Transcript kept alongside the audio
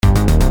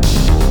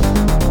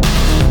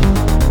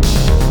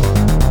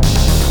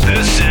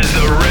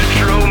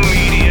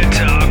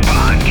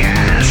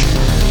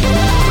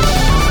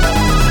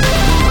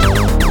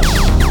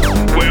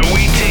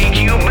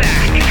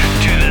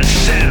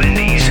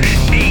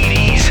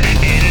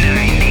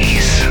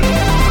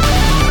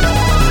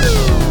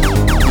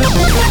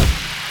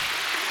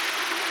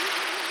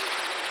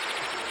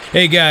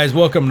Hey guys,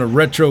 welcome to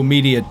Retro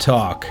Media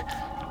Talk.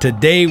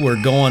 Today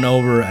we're going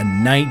over a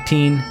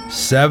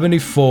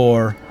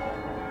 1974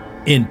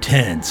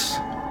 intense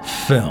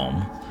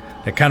film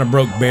that kind of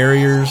broke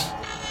barriers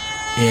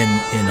in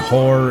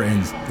horror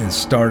and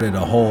started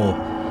a whole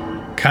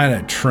kind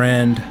of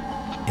trend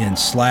in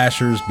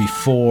slashers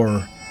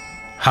before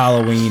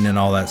Halloween and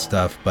all that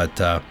stuff.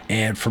 But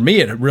and for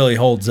me, it really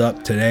holds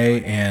up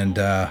today. And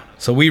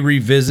so we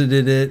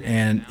revisited it,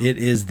 and it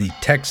is the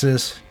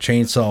Texas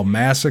Chainsaw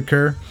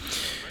Massacre.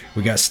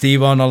 We got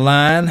Steve on the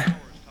line.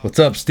 What's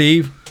up,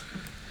 Steve?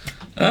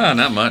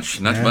 Not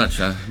much.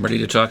 I'm ready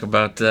to talk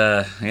about,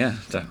 talk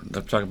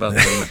about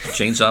the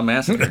Chainsaw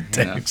Massacre.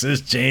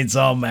 Texas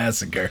Chainsaw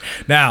Massacre.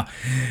 Now,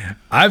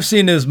 I've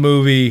seen this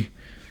movie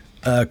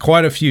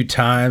quite a few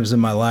times in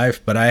my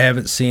life, but I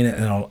haven't seen it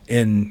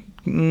in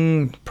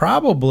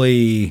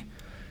probably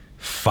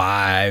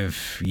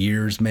 5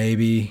 years,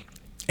 maybe.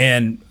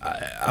 And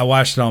I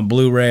watched it on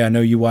Blu-ray. I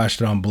know you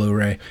watched it on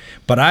Blu-ray.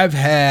 But I've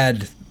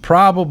had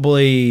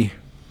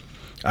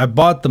I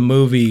bought the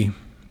movie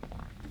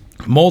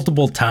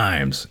multiple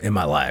times in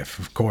my life.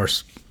 Of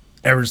course,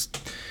 ever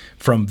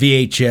from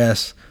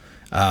VHS,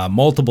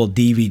 multiple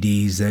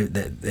DVDs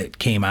that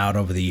came out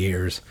over the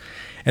years.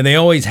 And they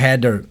always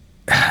had the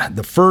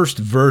first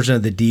version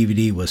of the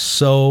DVD was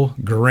so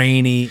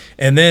grainy,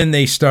 and then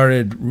they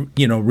started,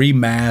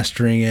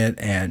 remastering it,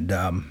 and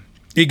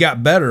it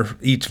got better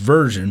each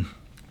version.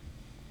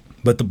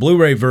 But the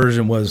Blu-ray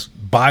version was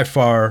by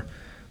far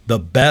the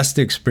best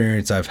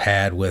experience I've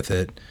had with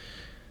it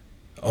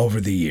over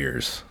the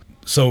years.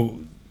 So,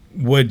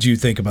 what did you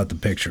think about the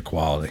picture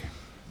quality?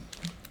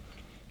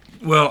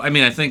 Well, I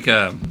mean, I think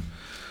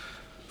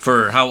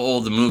for how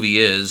old the movie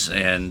is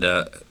and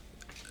the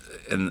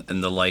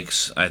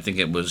likes, I think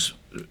it was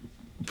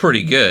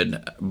pretty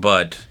good.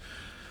 But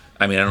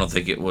I mean, I don't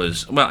think it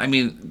was. Well, I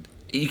mean,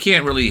 you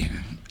can't really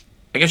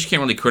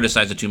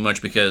criticize it too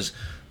much because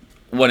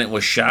when it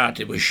was shot,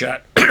 it was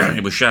shot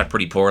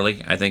pretty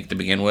poorly. I think to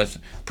begin with,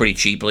 pretty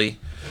cheaply,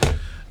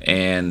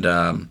 and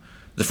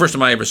the first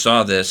time I ever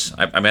saw this,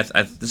 this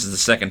is the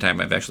second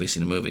time I've actually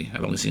seen a movie.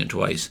 I've only seen it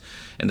twice,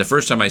 and the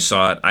first time I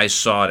saw it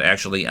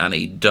actually on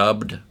a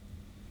dubbed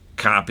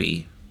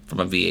copy from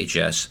a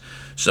VHS.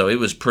 So it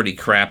was pretty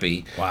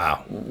crappy.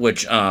 Wow.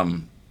 Which, at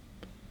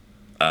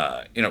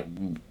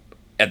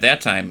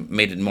that time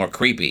made it more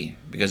creepy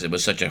because it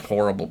was such a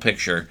horrible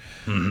picture.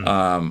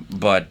 Mm-hmm.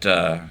 But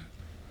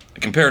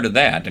compared to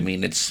that, I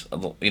mean, it's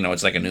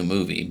like a new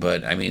movie.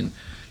 But I mean,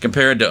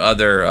 compared to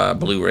other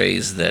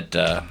Blu-rays that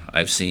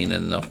I've seen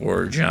in the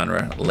horror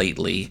genre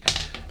lately,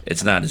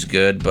 it's not as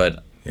good.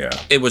 But yeah,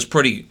 it was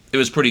pretty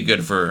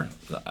good for,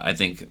 I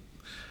think.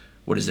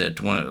 What is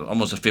it?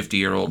 Almost a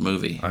 50-year-old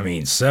movie. I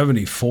mean,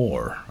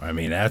 74. I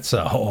mean, that's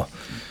a whole,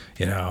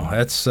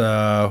 that's,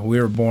 we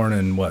were born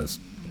in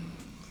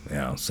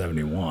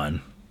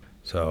 71.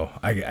 So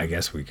I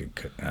guess we could,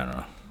 I don't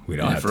know. We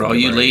don't have for to all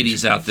you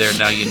ladies out there,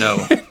 now you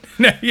know.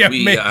 Yeah,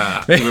 we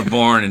were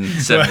born in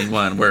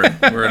 71. We're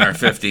in our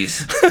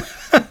 50s.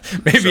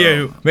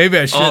 Maybe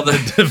I should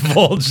have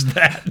divulged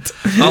that.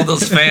 All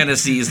those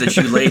fantasies that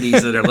you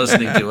ladies that are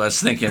listening to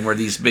us thinking we're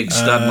these big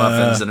stud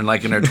muffins and are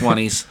like in our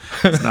 20s.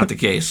 It's not the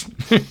case.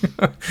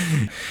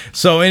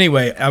 So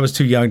anyway, I was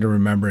too young to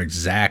remember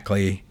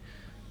exactly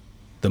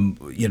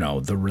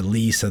the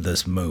release of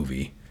this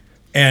movie.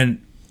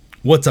 And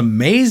what's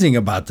amazing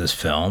about this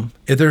film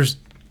is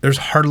there's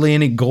hardly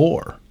any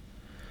gore.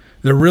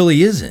 There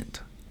really isn't.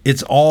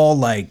 It's all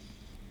like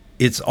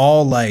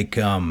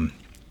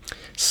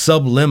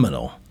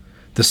subliminal.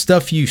 The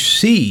stuff you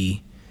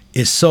see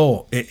is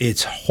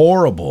it's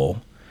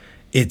horrible,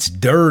 it's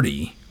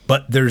dirty,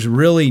 but there's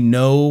really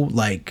no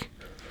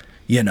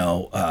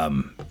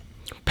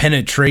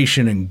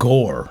penetration and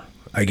gore,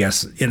 I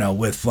guess,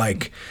 with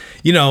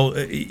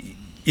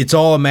it's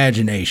all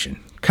imagination.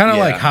 Kind of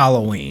like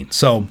Halloween.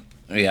 So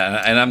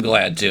yeah, and I'm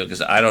glad too,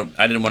 because I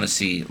didn't want to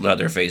see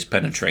Leatherface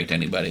penetrate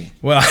anybody.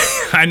 Well,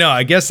 I know.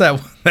 I guess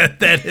that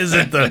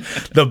isn't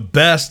the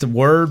best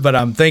word, but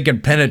I'm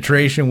thinking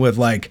penetration with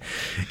a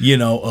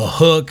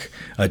hook,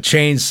 a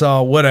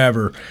chainsaw,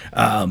 whatever.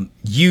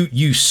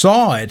 You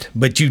saw it,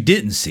 but you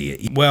didn't see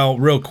it. Well,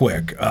 real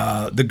quick,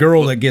 the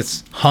girl that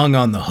gets hung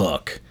on the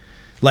hook,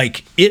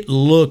 it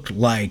looked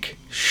like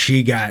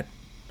she got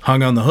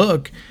hung on the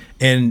hook,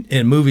 and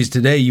in movies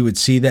today you would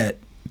see that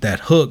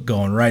hook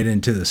going right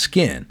into the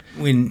skin.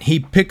 When he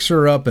picks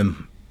her up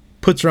and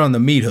puts her on the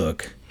meat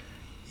hook,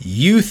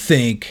 you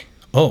think,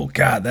 oh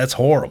God, that's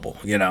horrible,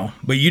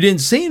 but you didn't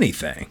see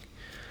anything.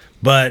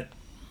 But,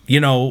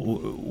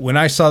 when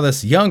I saw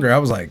this younger, I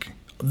was like,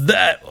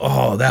 that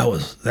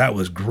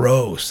was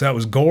gross. That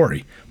was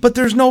gory, but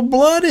there's no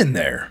blood in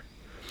there.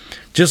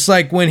 Just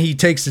like when he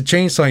takes the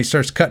chainsaw and he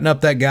starts cutting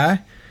up that guy,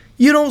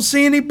 you don't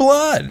see any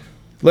blood.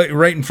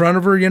 Right in front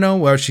of her,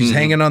 while she's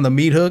hanging on the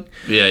meat hook.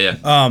 Yeah.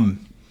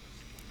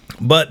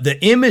 But the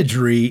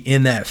imagery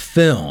in that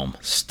film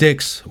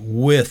sticks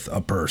with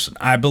a person.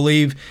 I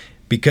believe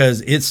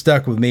because it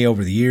stuck with me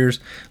over the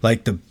years.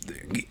 Like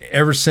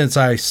ever since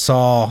I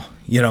saw,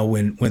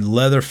 when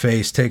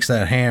Leatherface takes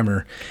that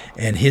hammer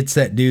and hits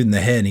that dude in the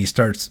head and he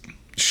starts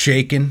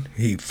shaking,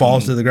 he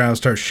falls to the ground,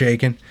 starts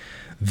shaking.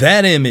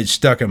 That image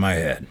stuck in my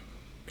head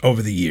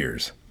over the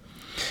years.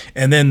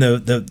 And then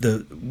the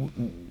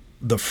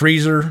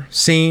freezer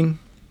scene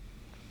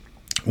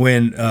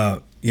when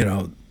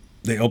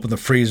they open the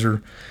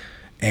freezer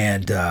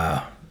and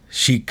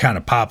she kind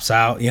of pops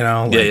out, like,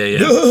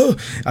 yeah.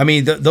 I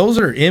mean, those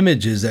are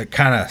images that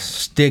kind of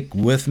stick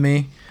with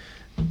me,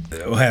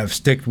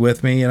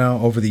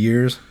 over the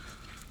years.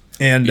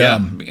 And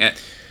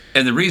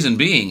and the reason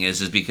being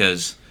is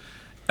because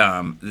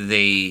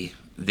they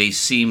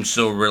seem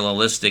so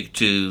realistic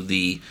to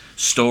the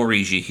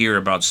stories you hear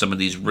about some of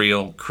these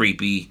real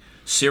creepy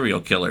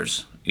serial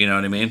killers. You know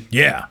what I mean?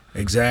 Yeah,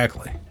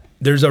 exactly.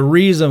 There's a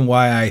reason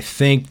why I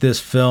think this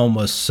film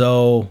was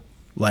so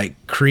like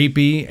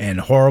creepy and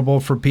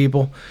horrible for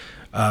people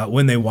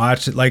when they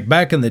watched it. Like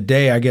back in the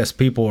day, I guess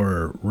people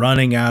were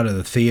running out of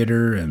the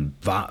theaters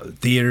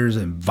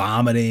and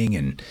vomiting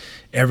and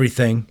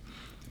everything.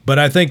 But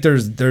I think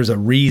there's a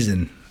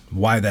reason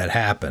why that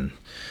happened.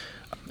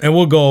 And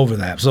we'll go over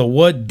that. So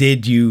what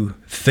did you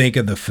think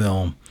of the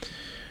film?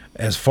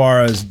 As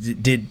far as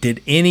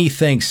did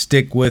anything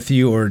stick with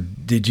you, or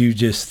did you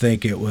just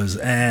think it was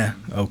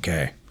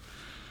okay?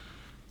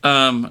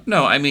 No,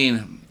 I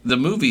mean, the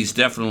movie's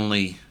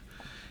definitely,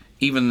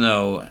 even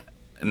though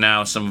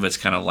now some of it's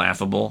kind of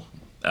laughable,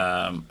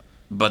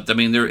 but I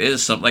mean, there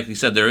is some, like you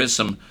said, there is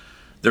some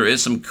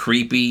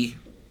creepy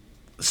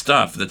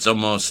stuff that's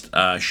almost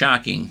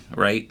shocking,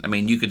 right? I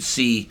mean, you could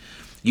see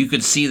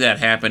that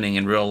happening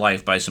in real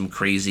life by some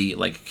crazy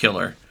like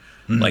killer,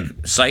 like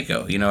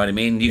Psycho. You know what I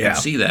mean? You can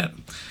see that,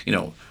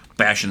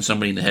 bashing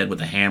somebody in the head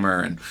with a hammer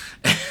and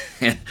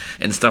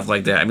and stuff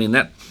like that. I mean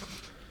that.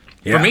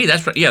 Yeah. For me,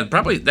 that's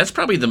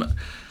probably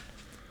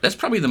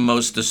the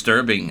most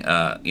disturbing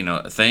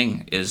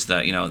thing is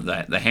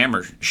the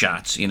hammer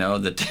shots,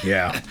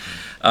 that.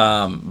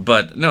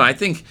 But no, I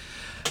think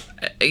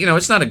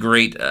it's not a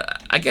great.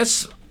 I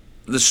guess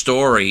the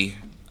story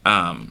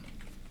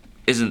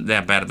isn't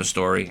that bad of a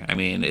story. I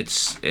mean,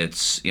 it's.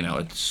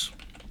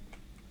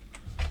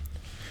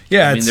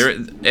 Yeah,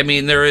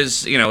 there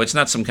is, it's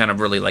not some kind of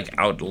really like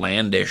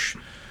outlandish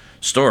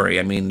story.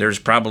 I mean, there's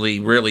probably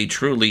really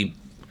truly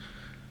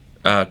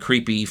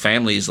creepy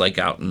families like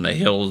out in the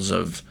hills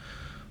of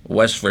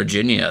West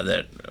Virginia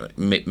that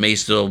may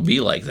still be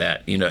like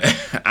that,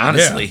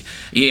 honestly.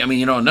 Yeah. I mean,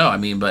 you don't know. I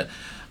mean, but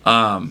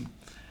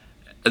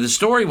the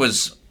story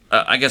was,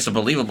 I guess, a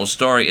believable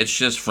story. It's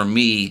just, for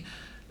me,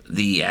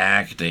 the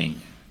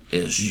acting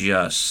is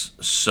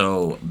just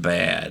so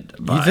bad.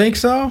 You think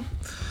so?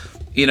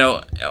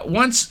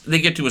 Once they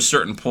get to a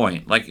certain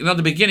point, like,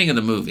 the beginning of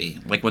the movie,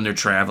 like when they're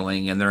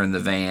traveling and they're in the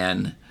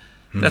van,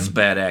 that's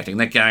bad acting.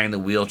 That guy in the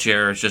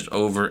wheelchair is just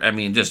over. I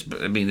mean,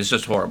 it's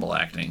just horrible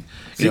acting.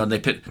 They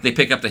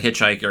pick up the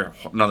hitchhiker,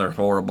 another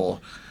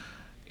horrible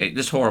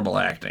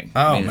acting.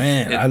 Oh,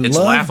 man, it's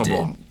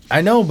laughable.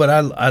 I know, but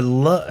I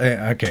love.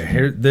 Okay,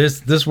 here,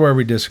 this is where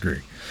we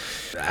disagree.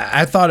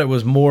 I thought it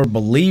was more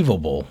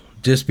believable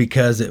just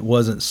because it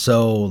wasn't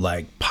so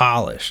like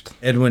polished.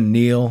 Edwin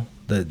Neal,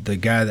 the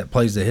guy that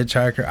plays the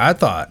hitchhiker, I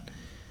thought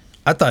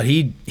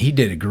he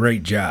did a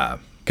great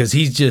job. Because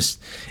he's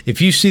just, if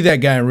you see that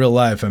guy in real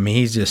life, I mean,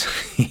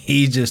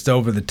 he's just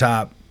over the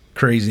top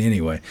crazy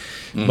anyway.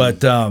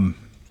 But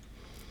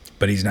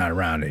he's not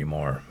around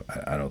anymore,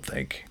 I don't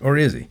think. Or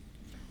is he?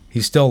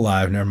 He's still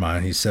alive. Never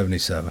mind. He's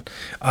 77.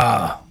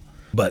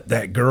 But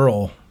that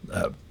girl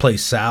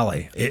plays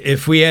Sally.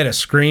 If we had a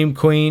scream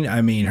queen,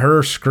 I mean,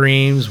 her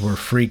screams were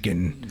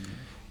freaking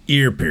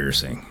ear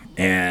piercing.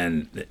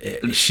 And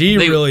she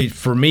really,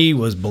 for me,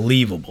 was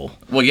believable.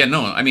 Well, yeah,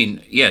 no, I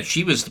mean, yeah,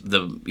 she was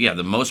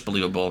the most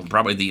believable,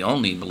 probably the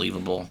only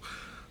believable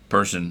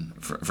person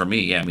for me.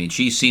 Yeah, I mean,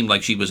 she seemed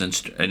like she was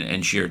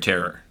in sheer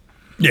terror.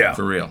 Yeah,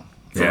 for real,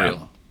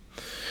 real.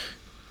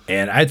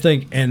 And I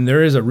think, and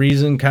there is a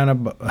reason kind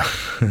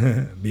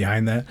of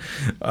behind that.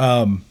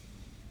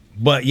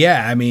 But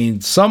yeah, I mean,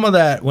 some of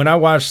that, when I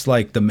watched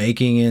like the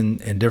making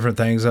and different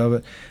things of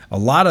it, a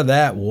lot of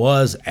that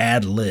was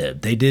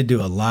ad-lib. They did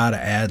do a lot of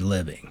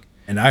ad-libbing.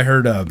 And I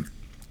heard a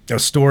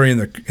story in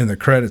the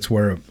credits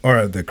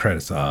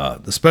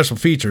the special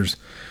features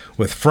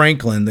with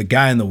Franklin, the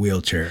guy in the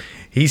wheelchair.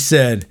 He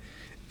said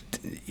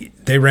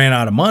they ran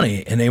out of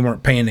money and they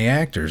weren't paying the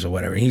actors or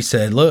whatever. He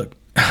said, look,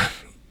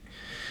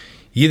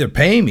 you either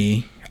pay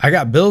me, I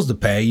got bills to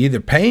pay, you either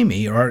pay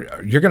me or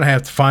you're going to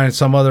have to find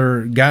some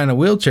other guy in a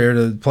wheelchair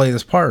to play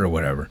this part or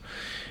whatever.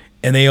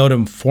 And they owed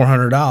him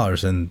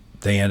 $400 and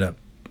they ended up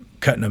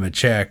cutting him a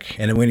check.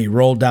 And when he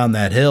rolled down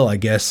that hill, I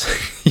guess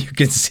you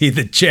could see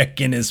the check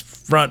in his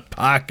front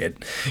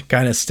pocket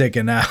kind of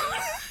sticking out.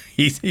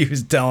 He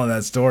was telling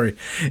that story.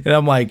 And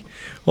I'm like,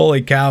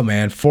 holy cow,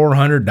 man,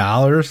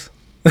 $400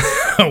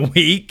 a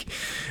week?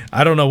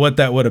 I don't know what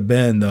that would have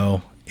been,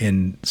 though,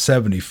 in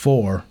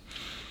 74.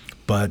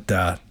 But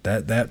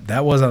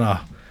that wasn't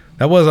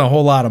a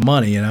whole lot of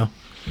money,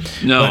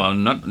 No,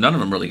 none of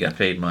them really got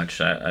paid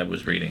much. I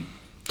was reading.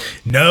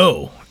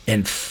 No,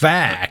 in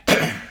fact,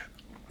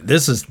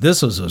 this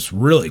was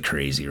really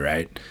crazy,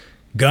 right?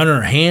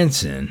 Gunnar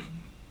Hansen,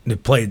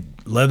 that played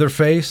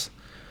Leatherface,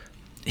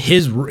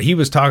 he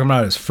was talking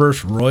about his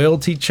first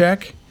royalty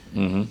check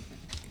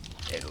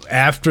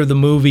after the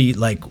movie.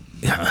 Like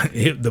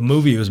the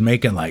movie was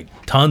making like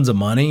tons of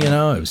money. You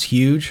know, it was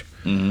huge.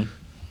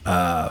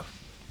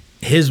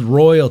 His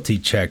royalty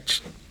check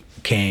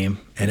came,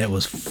 and it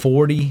was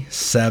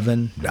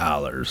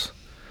 $47.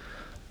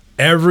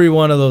 Every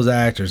one of those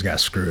actors got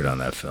screwed on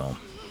that film.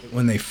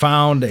 When they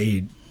found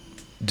a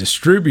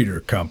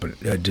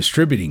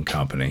distributing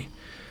company,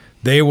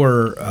 they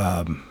were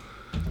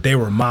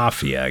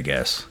mafia, I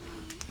guess,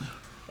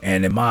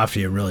 and the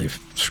mafia really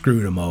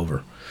screwed them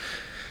over.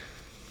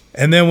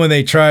 And then when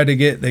they got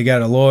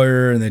a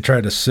lawyer and they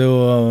tried to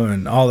sue them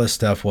and all this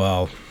stuff.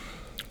 Well,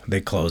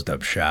 they closed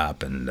up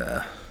shop and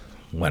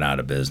went out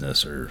of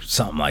business or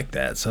something like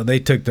that. So they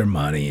took their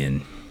money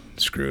and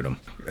screwed them.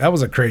 That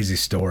was a crazy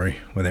story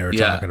when they were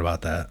talking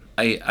about that.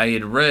 I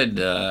had read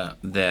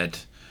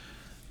that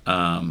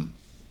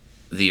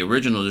the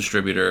original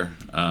distributor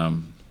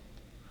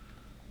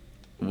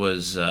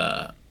was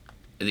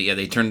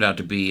they turned out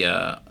to be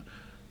a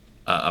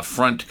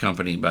front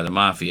company by the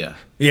mafia.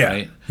 Yeah,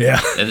 right?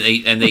 Yeah.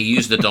 and they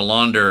used it to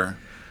launder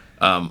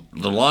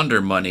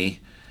money,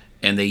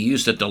 and they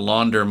used it to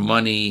launder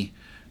money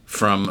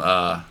from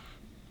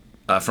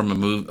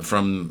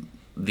the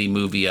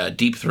movie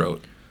Deep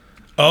Throat.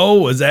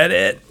 Oh, was that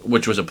it?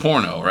 Which was a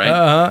porno,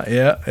 right?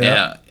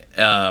 Yeah.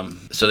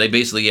 So they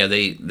basically,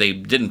 they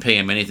didn't pay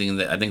him anything.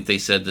 I think they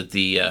said that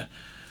they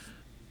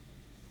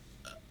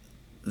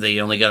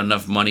only got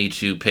enough money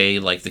to pay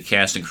like the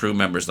cast and crew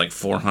members like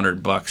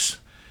 $400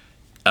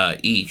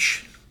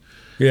 each.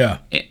 Yeah.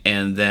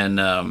 And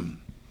then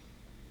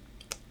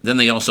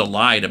they also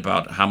lied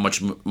about how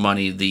much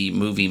money the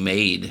movie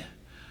made,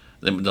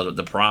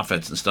 the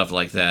profits and stuff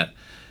like that.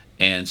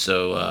 And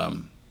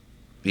so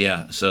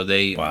so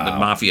the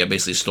mafia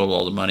basically stole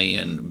all the money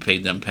and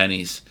paid them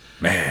pennies.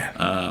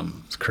 Man,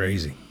 it's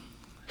crazy.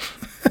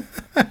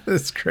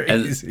 It's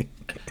crazy.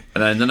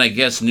 And then I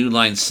guess New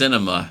Line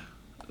Cinema,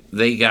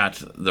 they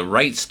got the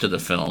rights to the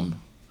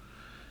film,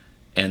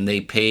 and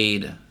they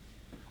paid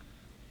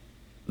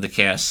the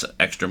cast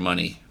extra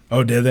money.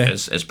 Oh, did they?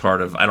 As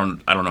part of I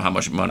don't know how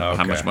much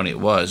money it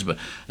was, but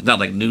it's not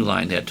like New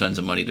Line had tons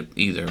of money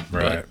either.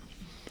 Right. But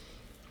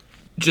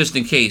just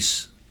in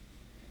case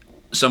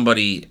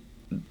somebody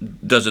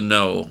doesn't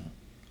know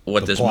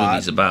what this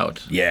movie's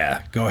about.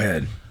 Yeah, go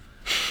ahead.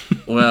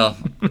 Well,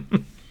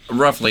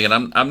 roughly, and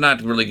I'm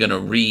not really going to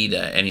read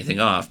anything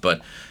off,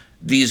 but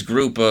these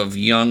group of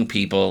young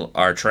people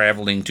are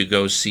traveling to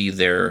go see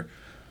their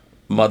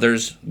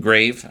mother's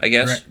grave, I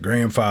guess.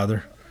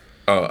 Grandfather.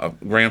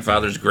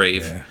 Grandfather's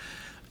grave. Yeah.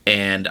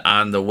 And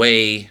on the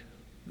way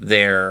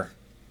there,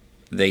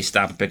 they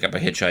stop and pick up a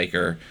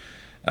hitchhiker.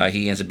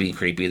 He ends up being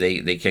creepy.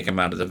 They kick him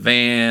out of the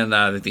van,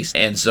 they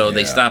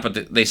stop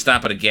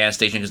at a gas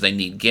station because they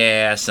need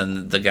gas.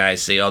 And the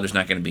guys say, "Oh, there's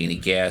not going to be any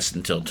gas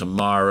until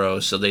tomorrow."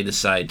 So they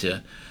decide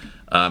to,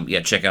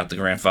 check out the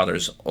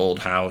grandfather's old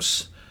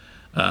house.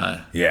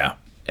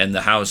 And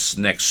the house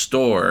next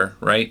door,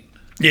 right?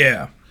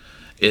 Yeah,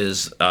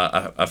 is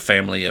a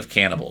family of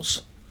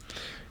cannibals.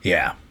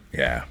 Yeah.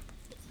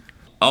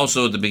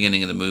 Also, at the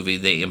beginning of the movie,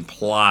 they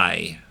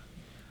imply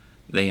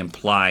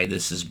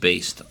this is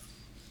based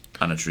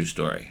on a true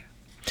story.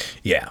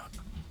 Yeah.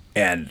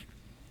 And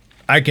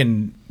I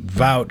can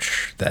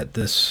vouch that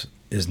this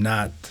is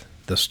not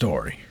the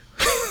story.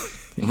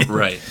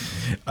 Right.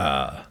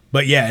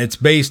 But yeah, it's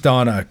based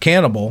on a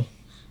cannibal,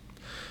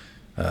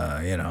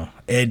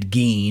 Ed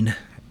Gein,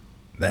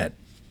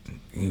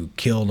 who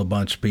killed a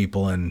bunch of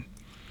people. And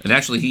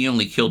actually, he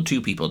only killed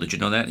 2 people. Did you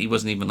know that? He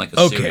wasn't even like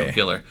a serial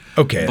killer.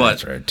 Okay,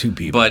 that's right. 2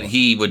 people. But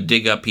he would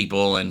dig up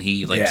people, and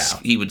he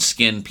would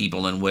skin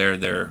people and wear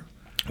their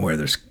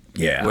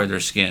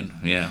skin.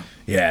 Yeah.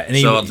 Yeah. And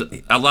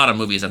a lot of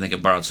movies I think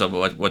have borrowed some.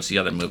 What's the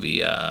other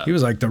movie? He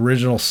was like the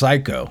original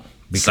Psycho.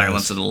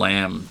 Silence of the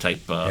Lamb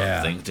type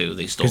thing too.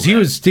 They stole because he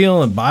was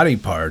stealing body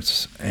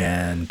parts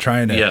and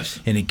trying to.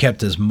 Yes. And he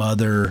kept his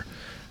mother,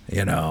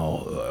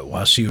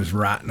 while she was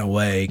rotting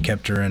away,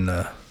 kept her in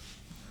the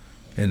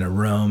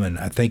room, and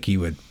I think he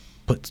would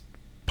put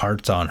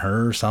parts on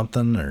her or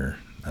something, or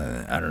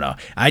I don't know.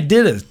 I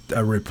did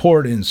a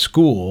report in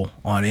school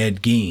on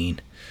Ed Gein,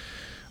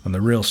 on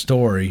the real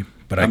story,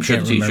 but I'm sure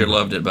can't the teacher remember.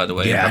 loved it, by the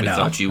way. Yeah, I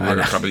thought you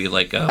were probably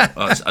like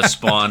a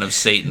spawn of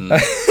Satan,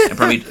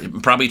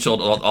 and probably told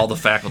all the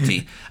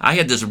faculty. I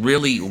had this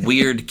really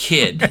weird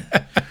kid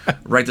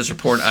write this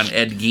report on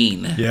Ed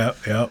Gein.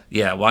 Yep.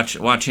 Yeah,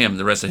 watch him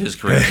the rest of his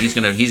career. He's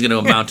gonna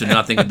amount to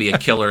nothing and be a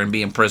killer and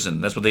be in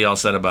prison. That's what they all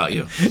said about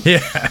you. Yeah.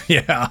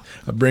 I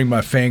bring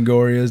my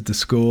Fangorias to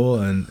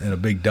school and a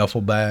big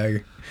duffel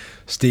bag,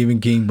 Stephen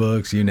King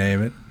books, you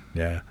name it.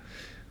 Yeah.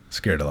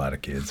 Scared a lot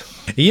of kids.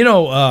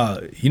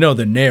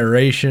 The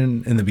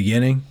narration in the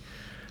beginning?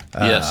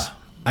 Yes.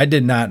 I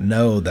did not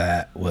know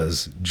that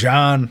was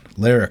John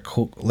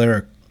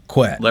Larroquette.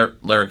 Quet.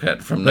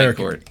 Larroquette from Night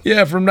Court.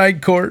 Yeah, from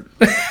Night Court.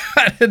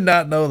 I did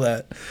not know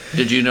that.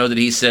 Did you know that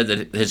he said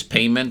that his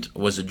payment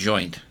was a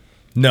joint?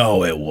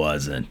 No, it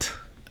wasn't.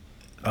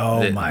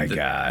 Oh, my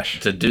gosh.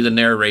 To do the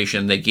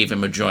narration, they gave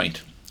him a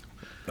joint.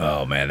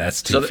 Oh, man,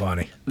 that's too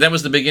funny. That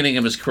was the beginning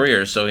of his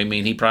career, so, I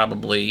mean, he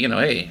probably,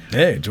 hey.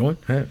 Hey, joint.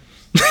 Hey.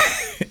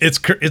 It's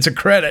a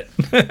credit.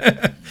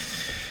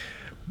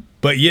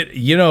 But,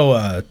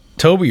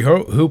 Tobe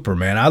Hooper,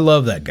 man, I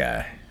love that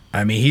guy.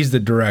 I mean, he's the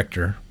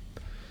director.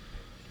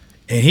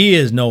 And he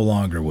is no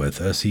longer with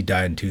us. He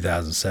died in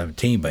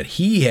 2017, but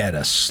he had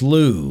a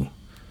slew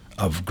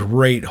of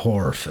great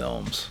horror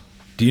films.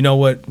 Do you know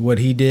what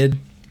he did?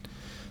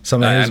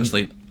 Some of his...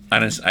 Honestly,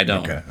 I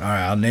don't. Okay. All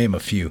right, I'll name a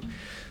few.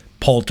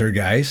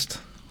 Poltergeist.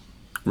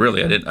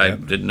 Really? I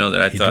didn't know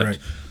that.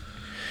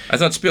 I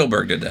thought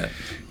Spielberg did that.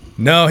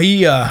 No,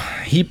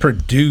 he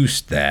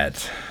produced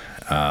that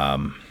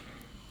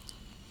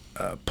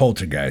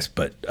Poltergeist,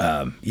 but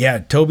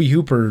Tobe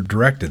Hooper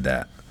directed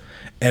that.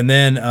 And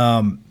then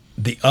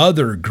the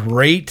other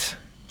great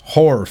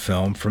horror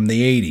film from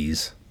the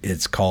 80s,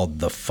 it's called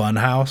The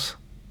Funhouse.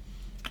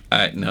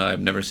 No,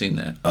 I've never seen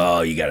that.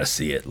 Oh, you got to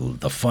see it.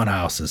 The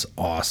Funhouse is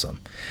awesome.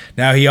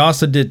 Now, he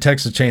also did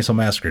Texas Chainsaw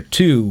Massacre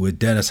 2 with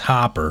Dennis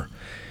Hopper,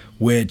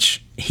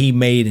 which he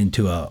made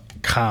into a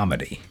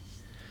comedy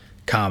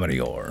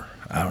horror.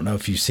 I don't know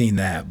if you've seen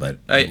that, but...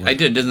 I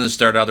did. Doesn't it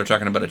start out they're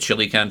talking about a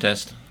chili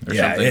contest or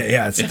something?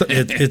 Yeah,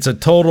 it's a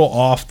total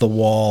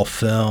off-the-wall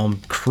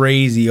film,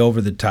 crazy over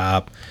the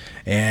top,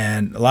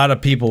 and a lot of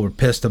people were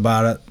pissed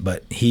about it,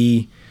 but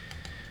I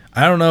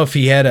don't know if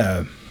he had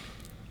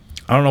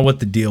I don't know what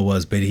the deal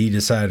was, but he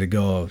decided to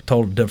go a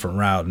total different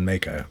route and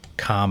make a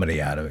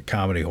comedy out of it,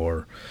 comedy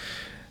horror.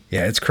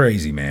 Yeah, it's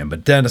crazy, man.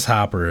 But Dennis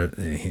Hopper,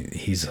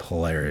 he's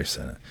hilarious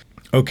in it.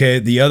 Okay,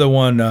 the other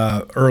one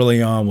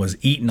early on was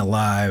Eaten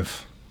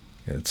Alive.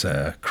 It's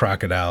a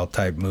crocodile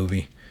type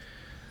movie.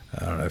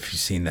 I don't know if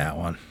you've seen that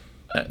one.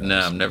 No,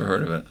 I've never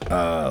heard of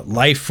it.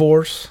 Life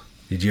Force.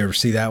 Did you ever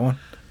see that one?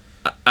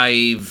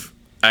 I've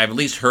at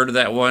least heard of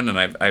that one, and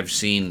I've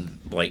seen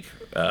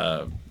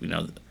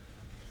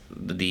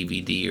the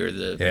DVD or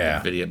the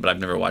video, but I've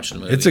never watched the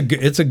movie.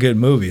 It's a good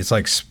movie. It's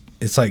like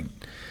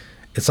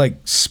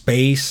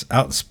space,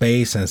 out in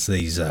space, and it's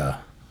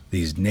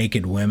these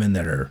naked women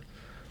that are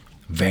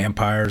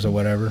vampires or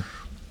whatever.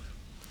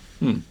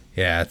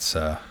 Yeah, it's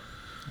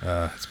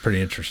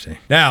pretty interesting.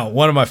 Now,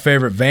 one of my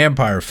favorite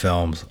vampire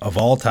films of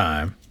all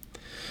time.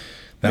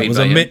 Made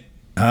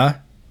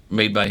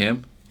by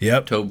him?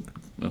 Yep.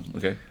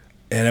 Okay.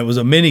 And it was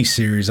a mini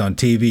series on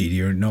TV. Do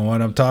you know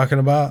what I'm talking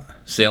about?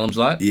 Salem's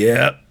Lot?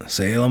 Yep,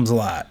 Salem's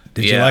Lot.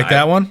 Did you like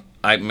that one?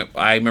 I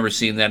remember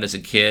seeing that as a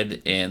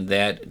kid, and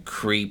that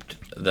creeped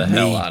the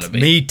hell out of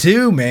me. Me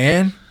too,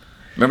 man.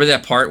 Remember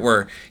that part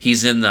where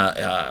he's in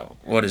the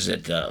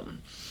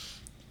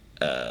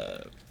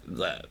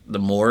the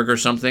morgue or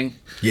something?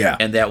 Yeah.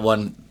 And that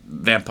one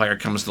vampire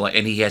comes to life,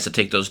 and he has to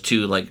take those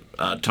two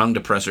tongue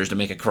depressors to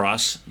make a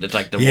cross. That's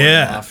like the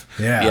one off.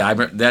 Yeah. I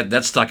remember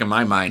that stuck in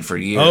my mind for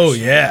years. Oh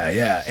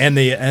yeah. And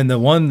the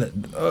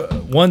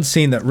one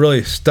scene that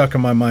really stuck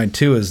in my mind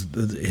too is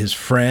his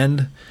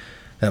friend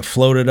that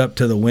floated up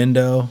to the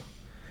window,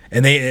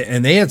 and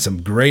they had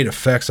some great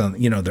effects on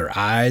their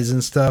eyes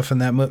and stuff in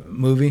that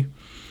movie.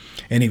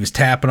 And he was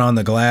tapping on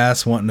the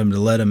glass, wanting them to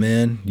let him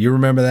in. You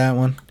remember that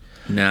one?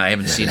 No, I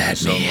haven't seen it in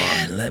so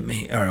long. Let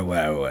me, or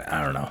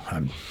I don't know.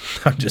 I'm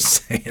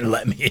just saying,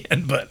 let me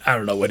in, but I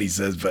don't know what he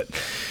says. But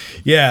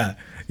yeah.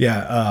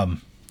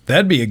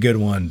 That'd be a good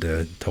one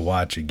to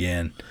watch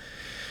again.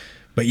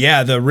 But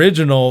yeah, the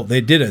original,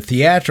 they did a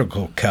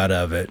theatrical cut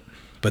of it,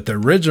 but the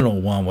original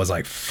one was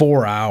like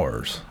 4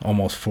 hours,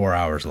 almost 4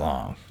 hours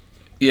long.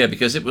 Yeah,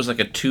 because it was like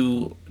a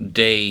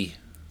 2-day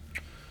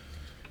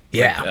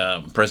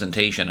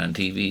presentation on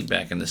TV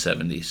back in the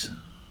 70s.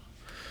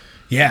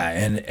 Yeah,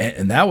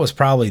 and that was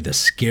probably the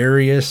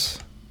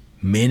scariest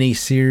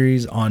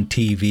mini-series on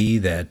TV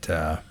that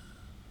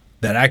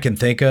I can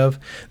think of.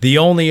 The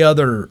only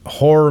other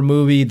horror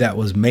movie that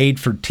was made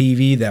for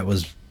TV that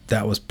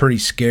was pretty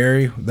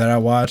scary that I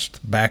watched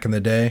back in the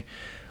day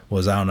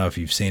was, I don't know if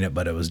you've seen it,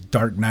 but it was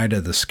Dark Knight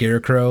of the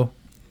Scarecrow.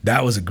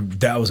 That was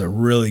a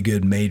really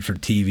good made for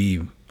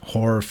TV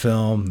horror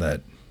film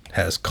that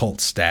has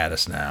cult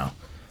status now.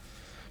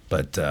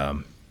 But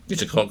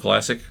it's a cult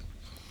classic.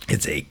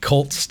 It's a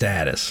cult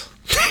status.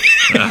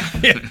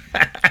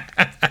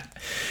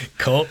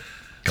 Cult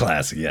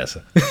classic, yes.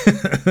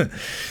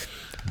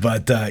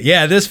 But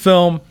this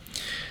film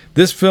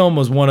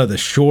was one of the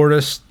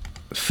shortest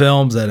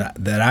films that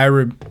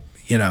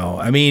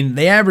I mean,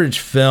 the average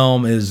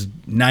film is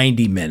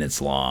 90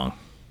 minutes long.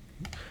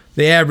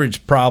 The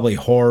average probably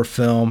horror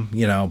film,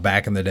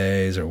 back in the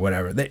days or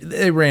whatever,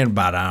 they ran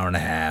about an hour and a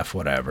half,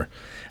 whatever.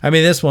 I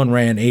mean, this one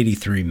ran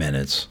 83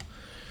 minutes.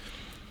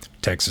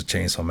 Texas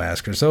Chainsaw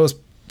Massacre, so it was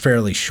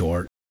fairly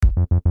short.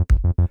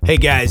 Hey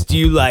guys, do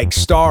you like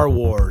Star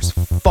Wars,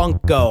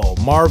 Funko,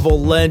 Marvel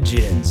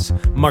Legends,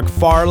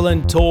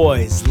 McFarlane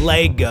toys,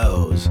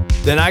 Legos?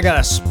 Then I got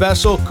a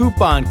special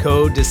coupon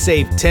code to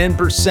save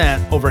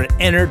 10% over at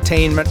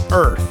Entertainment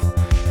Earth.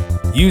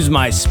 Use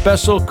my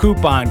special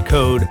coupon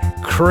code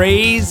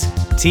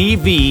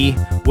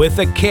CRAZETV with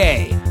a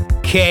K,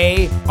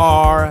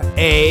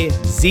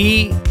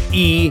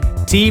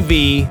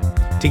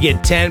 KRAZETV, to get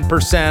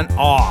 10%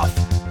 off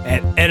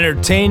at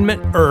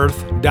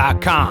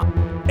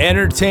entertainmentearth.com.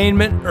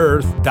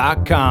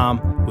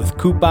 Entertainmentearth.com with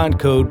coupon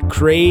code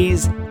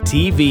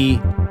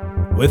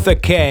CRAZETV with a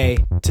K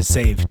to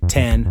save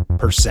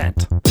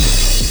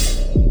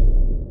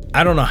 10%.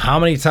 I don't know how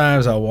many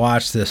times I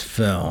watched this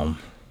film,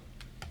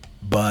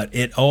 but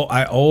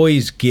I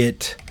always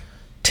get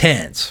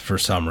tense for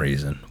some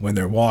reason when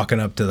they're walking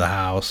up to the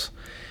house,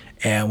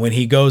 and when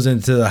he goes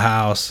into the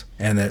house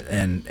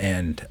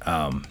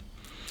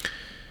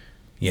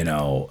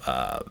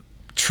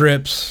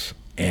trips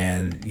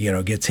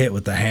and gets hit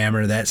with the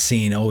hammer. That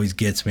scene always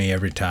gets me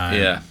every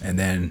time. Yeah. And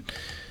then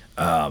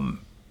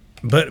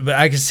but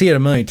I can see it a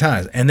million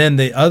times. And then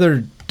the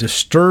other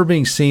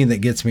disturbing scene that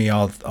gets me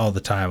all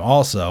the time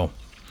also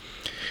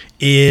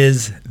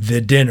is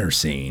the dinner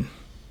scene.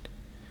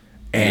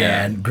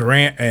 And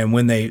and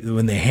when they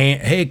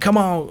hey, come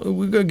on,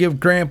 we're gonna give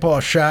Grandpa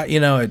a shot,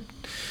 killing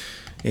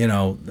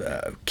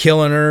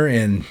her,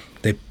 and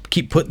they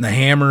keep putting the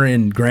hammer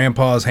in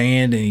Grandpa's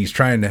hand, and he's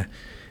trying to,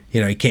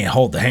 he can't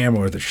hold the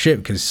hammer with the shit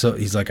because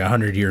he's like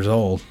 100 years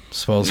old,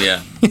 supposedly.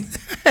 Yeah.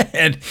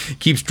 And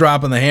keeps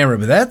dropping the hammer,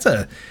 but that's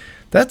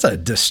a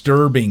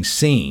disturbing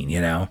scene,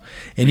 and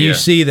you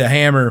see the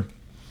hammer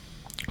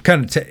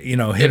kind of hit her in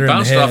the head. It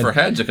bounced off her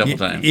heads a couple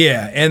times.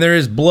 Yeah, and there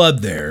is blood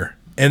there.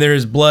 And there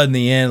is blood in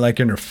the end, like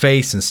in her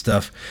face and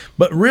stuff.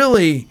 But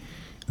really,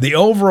 the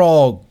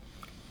overall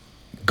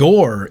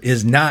gore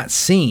is not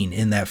seen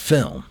in that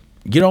film.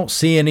 You don't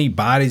see any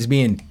bodies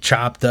being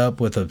chopped up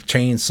with a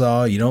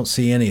chainsaw. You don't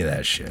see any of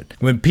that shit.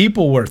 When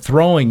people were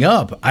throwing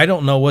up, I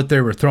don't know what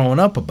they were throwing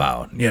up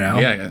about,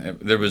 Yeah,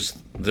 there was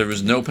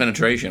no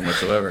penetration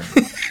whatsoever.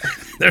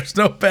 There's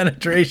no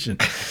penetration.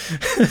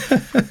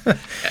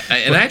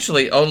 And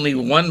actually, only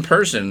one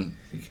person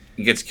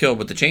gets killed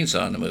with the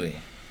chainsaw in the movie.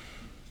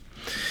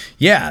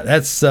 Yeah,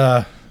 that's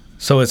so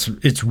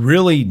it's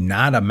really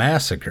not a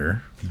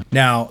massacre.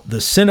 Now, the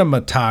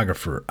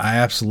cinematographer I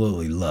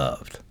absolutely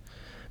loved,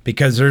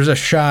 because there's a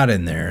shot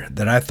in there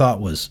that I thought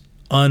was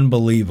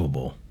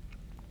unbelievable.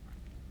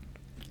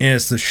 And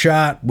it's the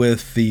shot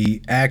with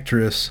the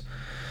actress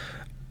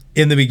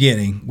in the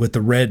beginning with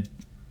the red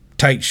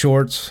tight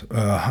shorts,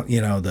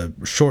 the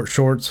short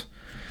shorts.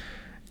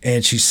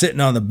 And she's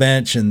sitting on the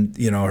bench, and,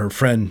 her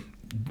friend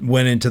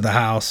went into the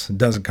house and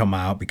doesn't come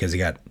out because he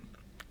got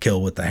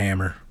killed with the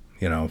hammer,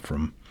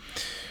 from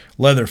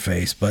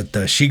Leatherface.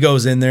 But she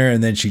goes in there,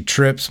 and then she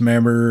trips,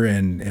 remember,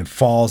 and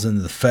falls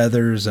into the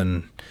feathers,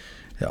 and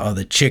all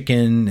the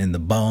chicken and the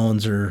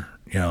bones are,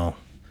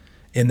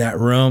 in that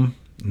room,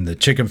 and the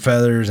chicken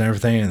feathers and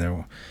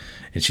everything.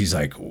 And she's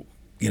like,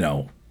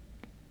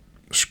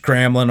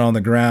 scrambling on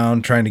the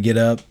ground, trying to get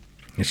up.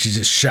 And she's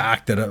just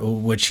shocked at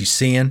what she's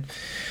seeing.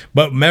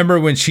 But remember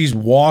when she's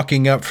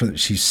walking up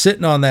she's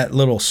sitting on that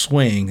little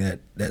swing,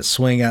 that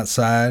swing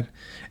outside,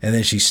 and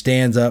then she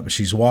stands up and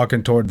she's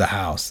walking toward the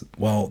house.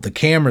 Well, the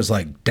camera's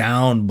like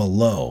down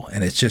below,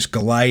 and it's just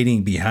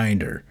gliding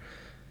behind her,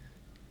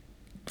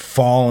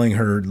 following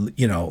her,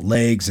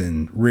 legs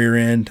and rear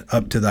end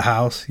up to the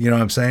house. You know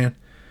what I'm saying?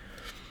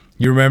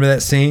 You remember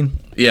that scene?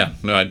 Yeah.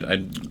 No,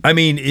 I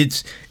mean,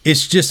 it's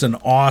just an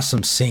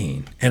awesome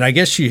scene. And I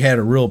guess she had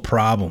a real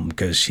problem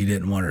because she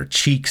didn't want her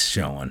cheeks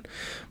showing.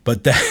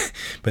 But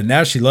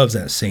now she loves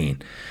that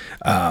scene.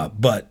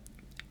 But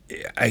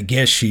I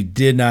guess she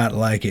did not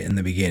like it in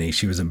the beginning.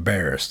 She was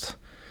embarrassed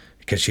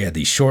because she had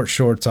these short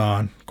shorts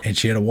on and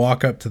she had to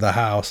walk up to the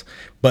house.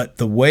 But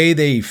the way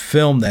they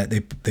filmed that,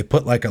 they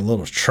put like a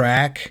little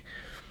track,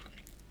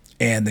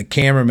 and the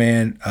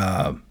cameraman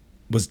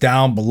was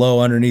down below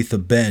underneath the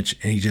bench,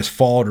 and he just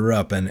followed her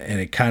up, and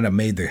it kind of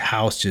made the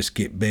house just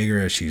get bigger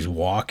as she's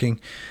walking.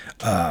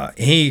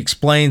 He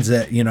explains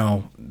that,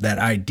 that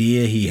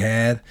idea he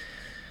had.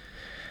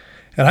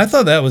 And I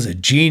thought that was a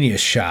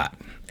genius shot.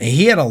 And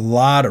he had a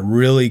lot of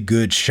really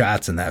good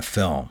shots in that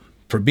film.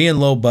 For being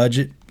low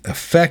budget,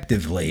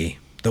 effectively,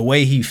 the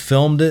way he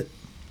filmed it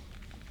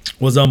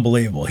was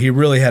unbelievable. He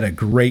really had a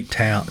great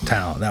talent.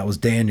 That was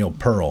Daniel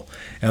Pearl.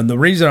 And the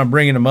reason I'm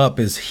bringing him up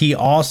is he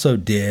also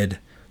did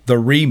the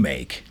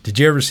remake. Did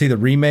you ever see the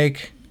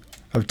remake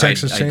of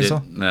Texas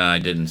Chainsaw? No, I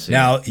didn't see it.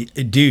 Now,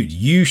 dude,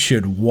 you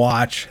should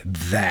watch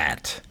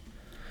that.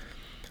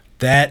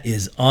 That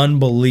is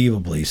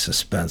unbelievably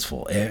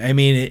suspenseful. I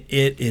mean,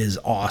 it is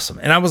awesome.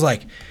 And I was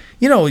like,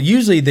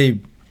 usually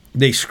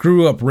they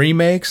screw up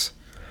remakes.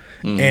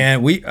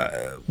 And we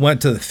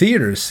went to the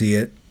theater to see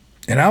it,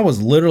 and I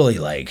was literally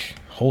like,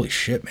 holy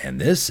shit, man,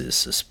 this is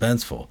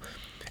suspenseful.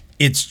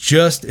 It's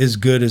just as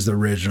good as the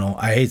original.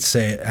 I hate to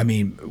say it. I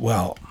mean,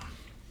 well,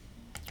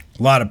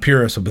 a lot of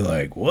purists will be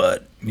like,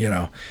 what?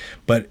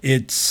 But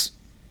it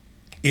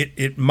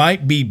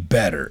might be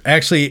better.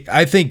 Actually,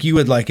 I think you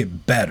would like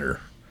it better,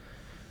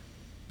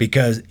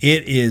 because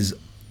it is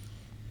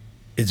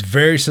It's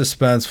very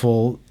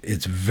suspenseful.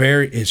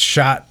 It's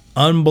shot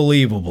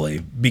unbelievably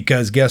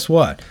because guess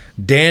what?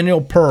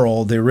 Daniel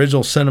Pearl, the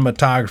original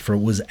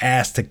cinematographer, was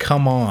asked to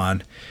come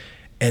on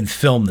and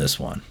film this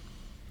one.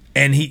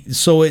 And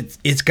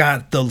it's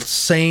got the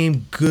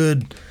same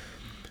good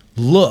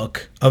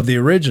look of the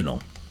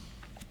original,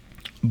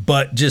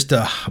 but just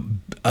a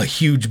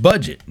huge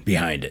budget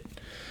behind it.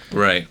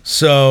 Right.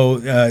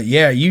 So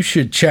yeah, you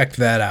should check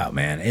that out,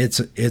 man. It's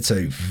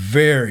a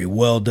very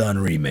well done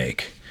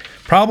remake.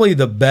 Probably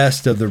the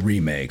best of the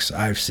remakes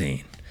I've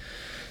seen.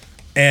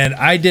 And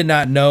I did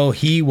not know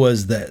he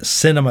was the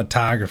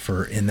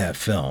cinematographer in that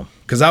film.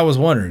 Because I was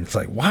wondering, it's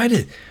like,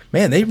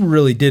 they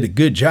really did a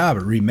good job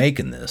at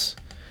remaking this.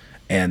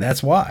 And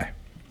that's why.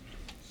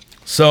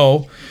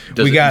 So,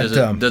 does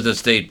it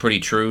stay pretty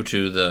true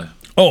to the...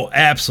 Oh,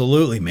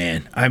 absolutely,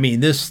 man. I mean,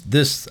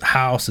 this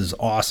house is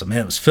awesome. And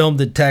it was filmed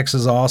in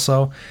Texas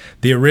also.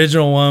 The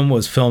original one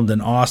was filmed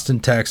in Austin,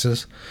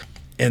 Texas.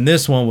 And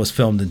this one was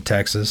filmed in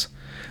Texas.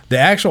 The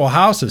actual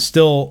house is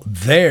still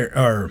there,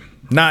 or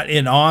not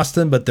in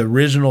Austin, but the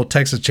original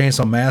Texas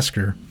Chainsaw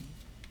Massacre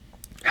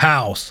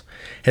house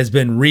has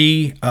been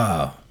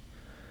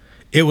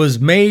it was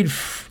made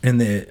in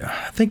the,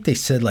 I think they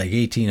said like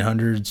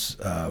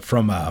 1800s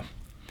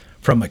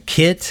from a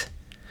kit,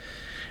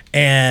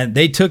 and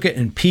they took it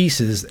in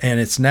pieces, and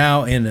it's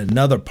now in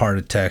another part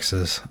of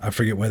Texas. I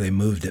forget where they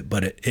moved it,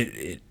 but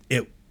it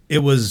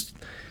was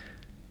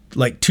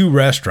like 2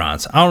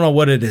 restaurants. I don't know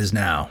what it is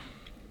now.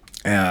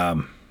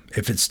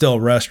 If it's still a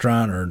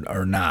restaurant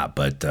or not.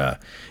 But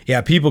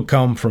yeah, people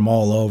come from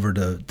all over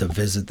to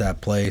visit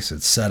that place.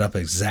 It's set up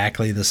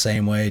exactly the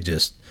same way,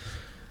 just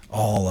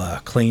all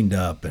cleaned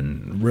up,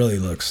 and really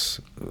looks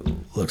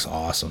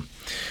awesome.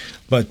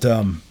 But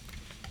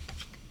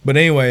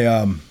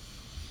anyway,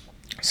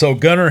 so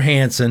Gunnar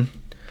Hansen,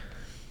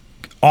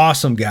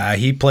 awesome guy.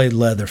 He played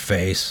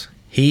Leatherface.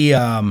 He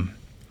wanted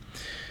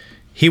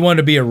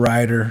to be a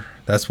writer.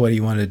 That's what he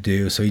wanted to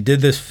do. So he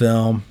did this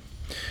film.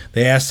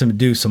 They asked him to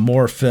do some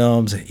more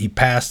films. He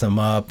passed them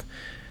up.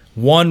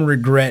 One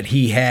regret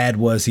he had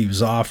was he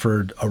was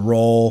offered a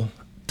role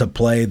to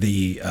play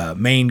the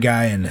main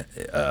guy and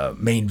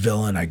main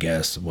villain, I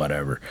guess,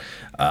 whatever.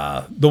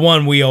 The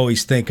one we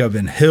always think of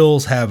in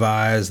Hills Have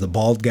Eyes, the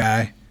bald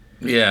guy.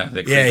 Yeah,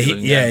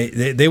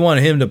 they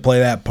wanted him to play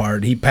that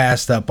part. He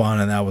passed up on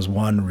it, and that was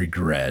one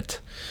regret.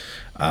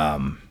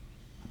 But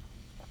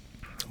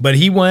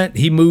he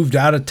moved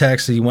out of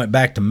Texas. He went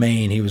back to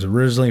Maine. He was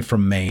originally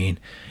from Maine.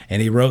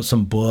 And he wrote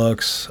some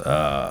books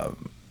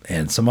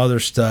and some other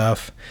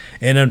stuff.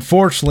 And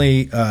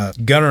unfortunately,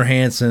 Gunnar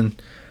Hansen,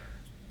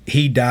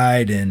 he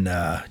died in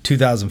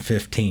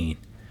 2015.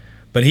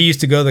 But he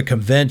used to go to the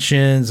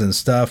conventions and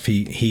stuff.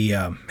 He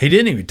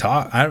didn't even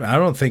talk. I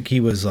don't think he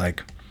was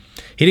like,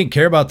 he didn't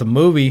care about the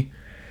movie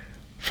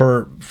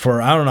for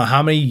I don't know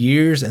how many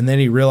years. And then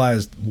he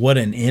realized what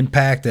an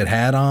impact it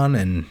had on.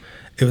 And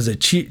it was a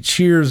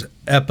Cheers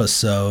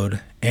episode.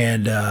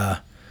 And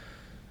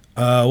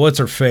what's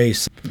her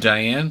face?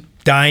 Diane,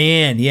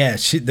 yeah.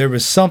 There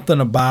was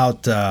something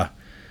about there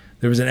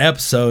was an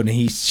episode,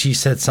 and she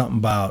said something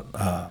about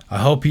I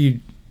hope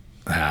you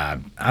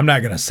I'm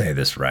not gonna say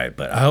this right,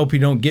 but I hope you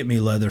don't get me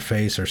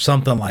Leatherface, or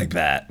something like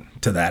that,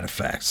 to that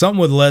effect.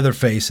 Something with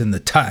Leatherface in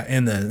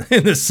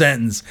the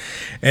sentence.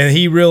 And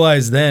he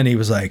realized then, he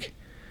was like,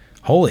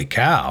 holy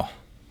cow,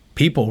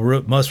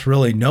 people must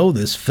really know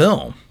this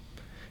film.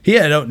 He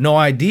had no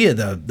idea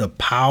the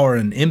power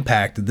and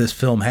impact that this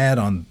film had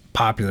on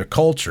popular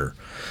culture.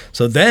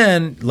 So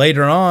then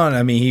later on,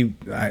 I mean,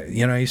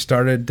 he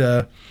started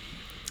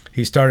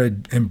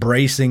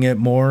embracing it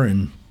more,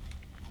 and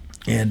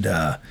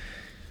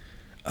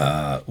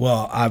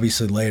well,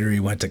 obviously later he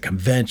went to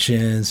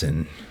conventions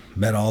and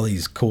met all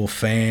these cool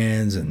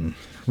fans and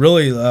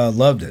really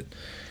loved it.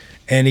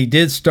 And he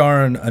did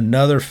star in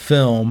another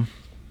film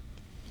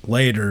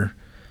later,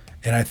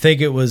 and I think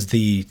it was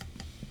the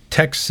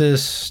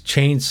Texas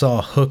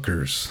Chainsaw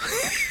Hookers.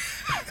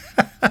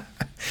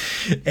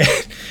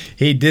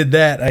 He did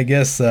that, I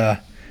guess,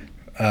 to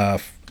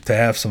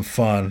have some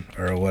fun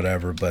or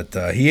whatever.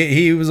 But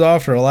he was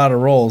offered a lot of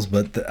roles,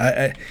 but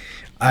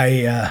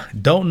I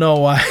don't know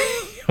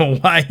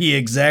why he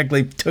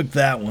exactly took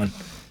that one.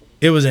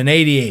 It was in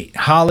 '88,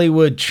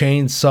 Hollywood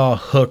Chainsaw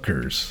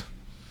Hookers,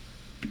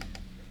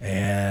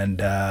 and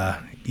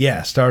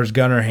yeah, stars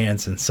Gunnar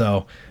Hansen.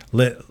 So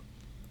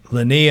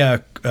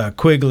Linnea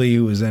Quigley,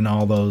 who was in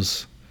all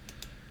those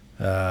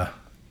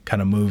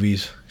kind of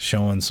movies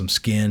showing some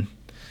skin,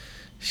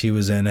 she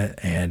was in it,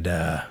 and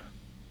I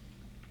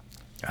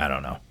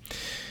don't know.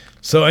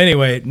 So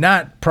anyway,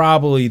 not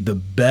probably the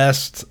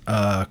best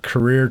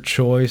career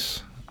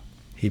choice.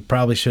 He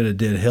probably should have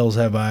did Hills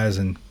Have Eyes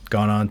and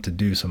gone on to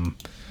do some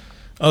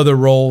other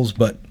roles,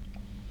 but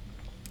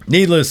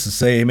needless to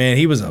say, man,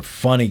 he was a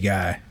funny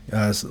guy.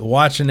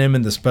 Watching him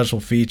in the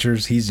special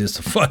features, he's just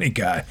a funny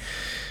guy.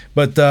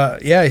 But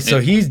yeah, so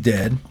he's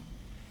dead.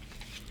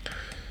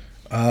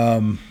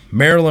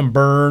 Marilyn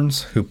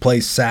Burns, who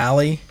plays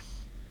Sally,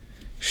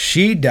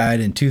 she died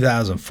in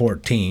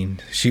 2014.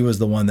 She was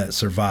the one that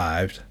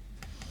survived.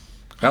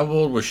 How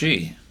old was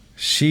she?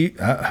 She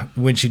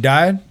when she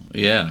died?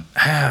 Yeah.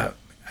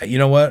 You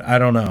know what? I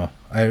don't know.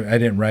 I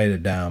didn't write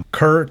it down.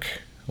 Kirk,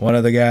 one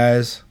of the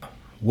guys,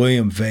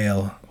 William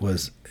Vale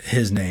was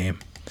his name.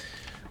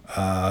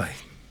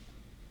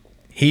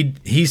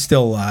 He's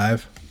still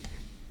alive.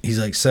 He's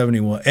like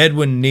 71.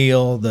 Edwin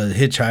Neal, the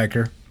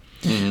hitchhiker,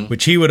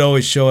 which he would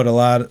always show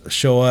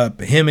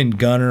up. Him and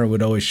Gunner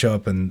would always show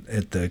up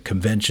at the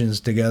conventions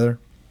together.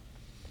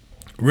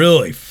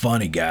 Really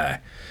funny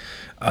guy.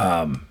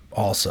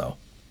 Also,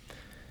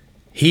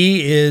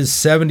 he is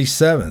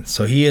 77,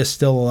 so he is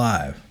still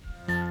alive.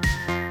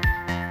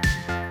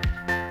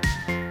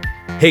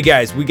 Hey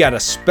guys, we got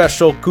a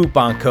special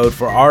coupon code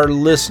for our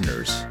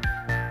listeners.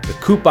 The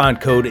coupon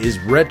code is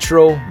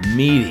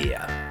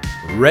RETROMEDIA.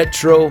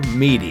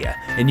 RETROMEDIA.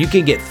 And you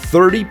can get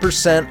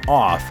 30%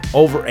 off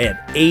over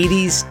at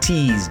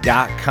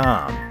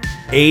 80stees.com.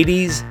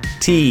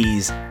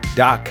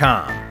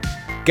 80stees.com.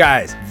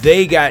 Guys,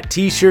 they got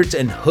t-shirts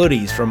and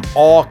hoodies from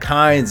all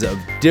kinds of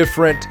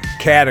different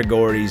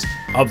categories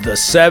of the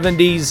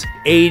 70s,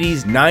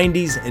 80s,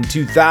 90s, and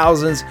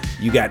 2000s.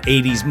 You got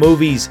 80s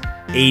movies,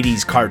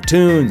 80s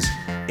cartoons,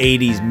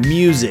 80s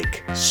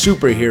music,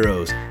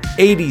 superheroes,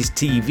 80s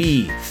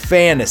TV,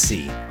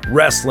 fantasy,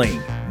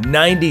 wrestling,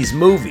 90s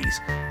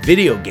movies,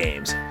 video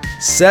games,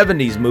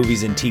 70s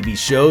movies and TV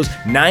shows,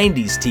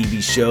 90s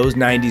TV shows,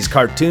 90s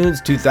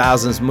cartoons,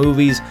 2000s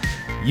movies.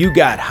 You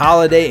got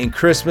holiday and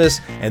Christmas,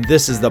 and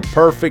this is the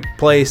perfect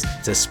place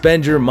to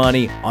spend your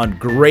money on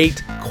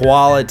great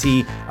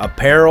quality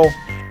apparel.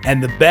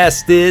 And the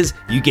best is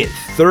you get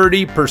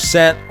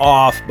 30%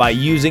 off by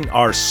using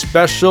our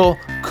special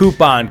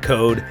coupon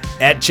code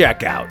at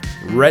checkout.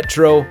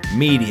 Retro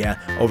Media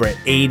over at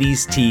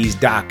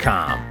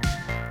 80stees.com.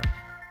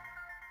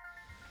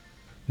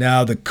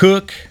 Now the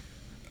cook,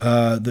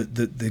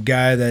 the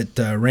guy that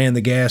ran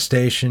the gas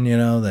station,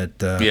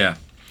 Yeah.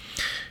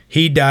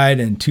 He died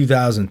in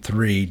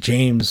 2003.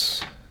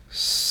 James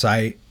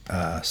Sidow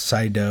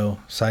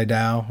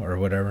or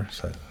whatever.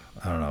 So,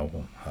 I don't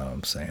know how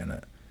I'm saying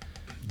it.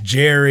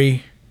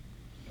 Jerry,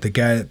 the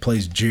guy that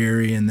plays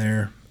Jerry in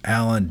there,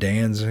 Alan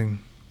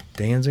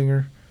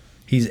Danziger.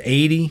 He's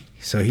 80,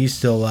 so he's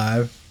still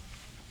alive.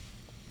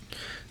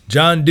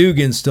 John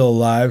Dugan's still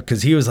alive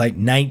because he was like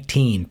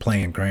 19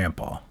 playing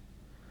Grandpa.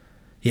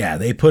 Yeah,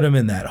 they put him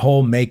in that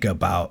whole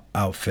makeup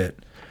outfit.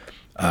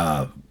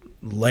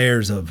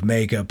 Layers of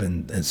makeup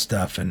and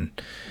stuff, and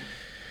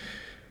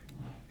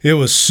it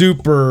was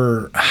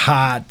super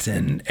hot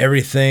and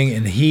everything,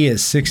 and he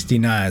is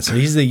 69, so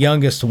he's the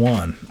youngest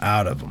one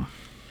out of them.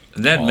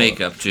 That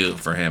makeup too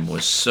for him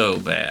was so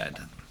bad.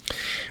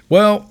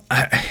 Well,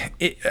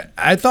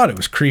 I thought it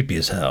was creepy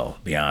as hell,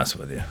 to be honest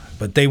with you,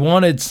 but they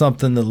wanted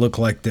something that looked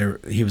like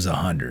he was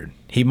 100.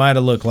 He might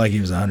have looked like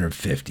he was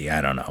 150,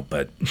 I don't know,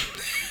 but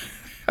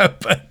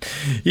but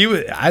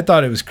I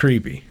thought it was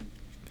creepy.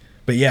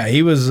 But yeah,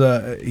 he was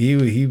he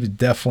would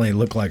definitely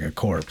look like a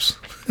corpse.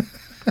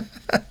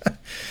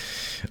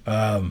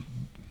 But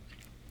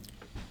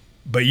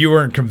you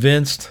weren't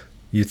convinced?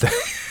 You think?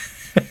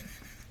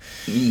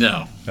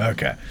 No.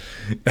 Okay.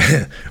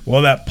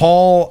 Well, that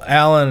Paul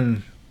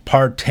Allen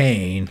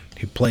Partain,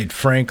 who played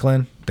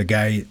Franklin, the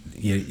guy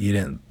you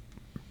didn't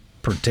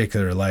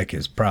particularly like,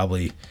 is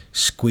probably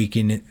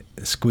squeaking,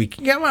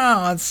 come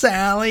on,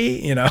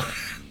 Sally,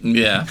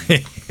 Yeah.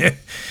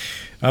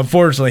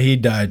 Unfortunately, he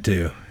died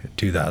too in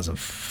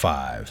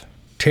 2005.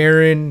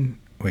 Taryn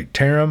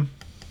McMinn.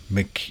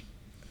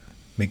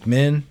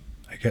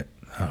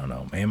 I don't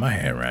know, man. My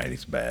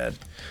handwriting's bad.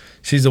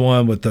 She's the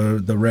one with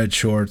the red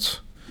shorts.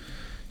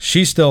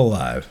 She's still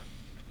alive.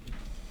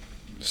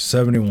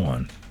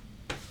 71.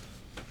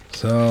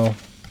 So,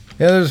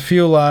 yeah, there's a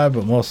few alive,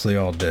 but mostly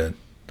all dead,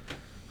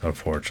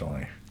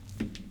 unfortunately.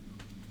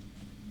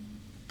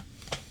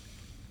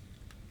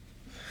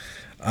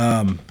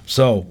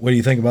 So, what do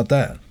you think about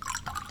that?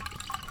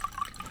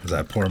 As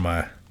I pour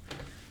my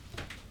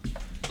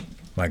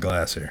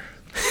glass here.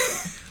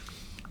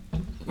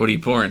 What are you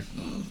pouring?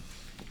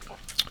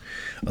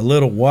 A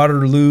little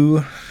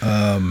Waterloo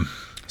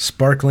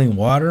sparkling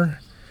water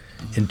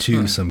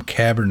into some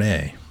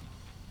Cabernet.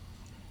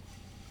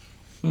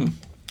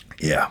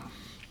 Yeah.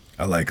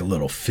 I like a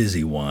little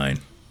fizzy wine.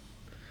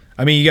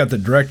 I mean, you got the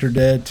director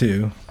dead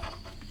too.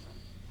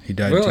 He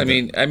died. Well, I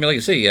mean, like I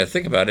say, yeah.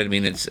 Think about it. I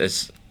mean,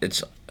 it's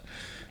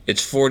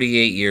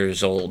 48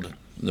 years old.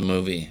 The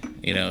movie,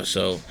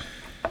 so,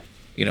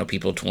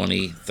 people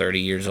 20,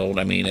 30 years old.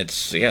 I mean,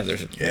 it's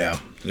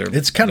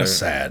kind of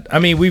sad. I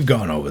mean, we've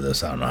gone over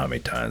this. I don't know how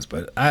many times,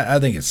 but I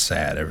think it's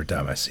sad every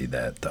time I see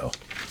that, though.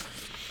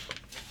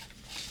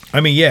 I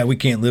mean, yeah, we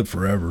can't live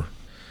forever.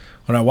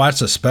 When I watch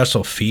the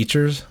special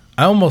features,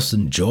 I almost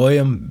enjoy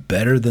them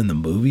better than the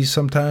movies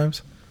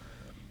sometimes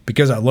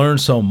because I learn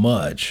so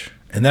much,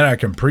 and then I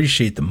can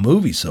appreciate the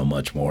movie so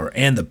much more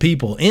and the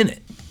people in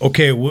it.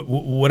 Okay,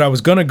 what I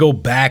was going to go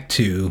back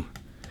to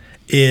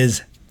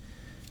is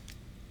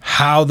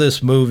how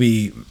this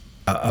movie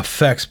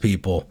affects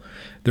people.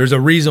 There's a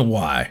reason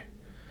why.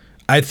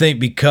 I think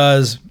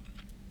because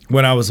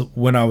when I was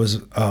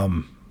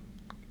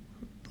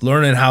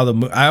learning how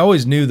I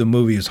always knew the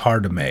movie was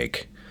hard to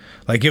make.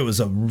 Like it was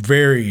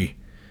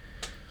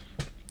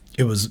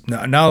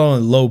not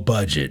only low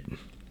budget,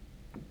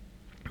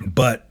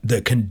 but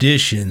the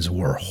conditions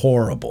were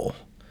horrible.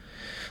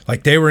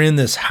 Like they were in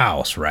this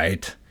house,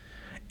 right?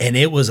 And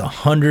it was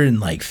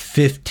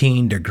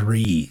 115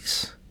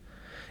 degrees.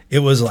 It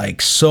was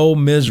like so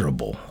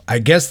miserable. I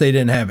guess they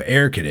didn't have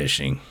air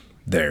conditioning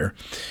there.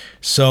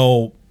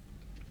 So,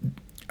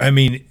 I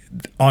mean,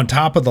 on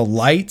top of the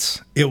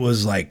lights, it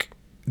was like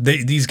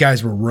these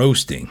guys were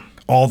roasting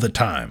all the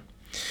time.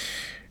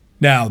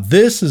 Now,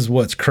 this is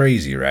what's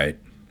crazy, right?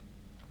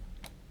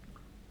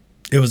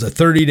 It was a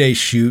 30-day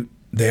shoot.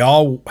 They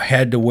all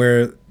had to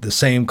wear the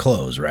same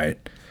clothes, right?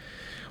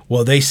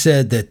 Well, they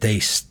said that they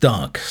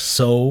stunk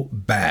so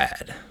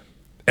bad.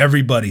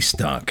 Everybody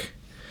stunk.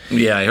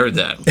 Yeah, I heard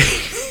that.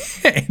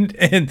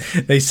 and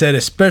they said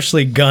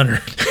especially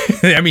Gunner.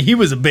 I mean, he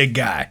was a big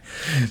guy.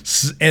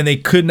 And they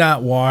could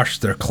not wash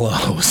their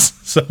clothes.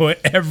 So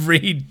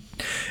every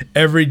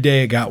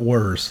day it got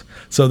worse.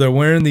 So they're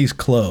wearing these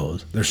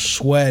clothes. They're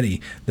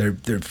sweaty. They're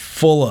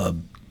full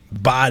of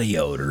body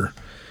odor.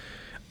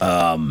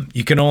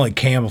 You can only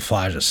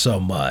camouflage it so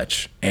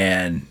much.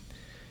 And,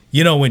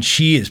 you know, when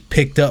she is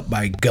picked up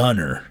by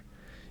Gunner,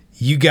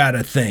 you got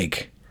to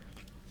think,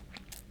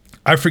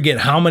 I forget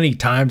how many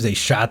times they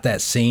shot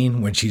that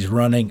scene when she's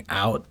running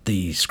out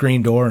the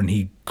screen door and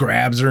he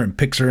grabs her and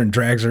picks her and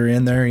drags her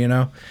in there, you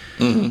know?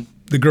 Mm-hmm.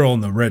 The girl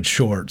in the red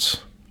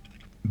shorts.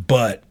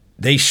 But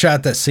they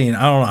shot that scene,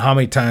 I don't know how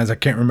many times, I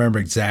can't remember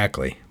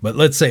exactly, but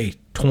let's say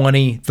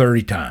 20,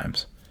 30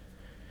 times.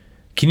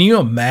 Can you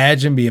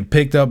imagine being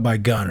picked up by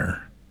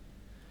Gunner?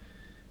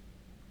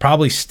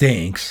 Probably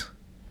stinks.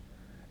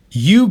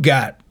 You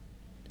got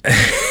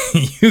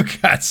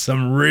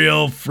some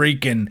real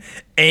freaking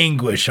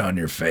anguish on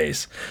your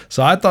face.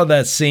 So I thought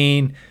that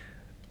scene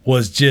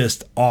was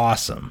just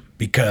awesome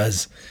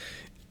because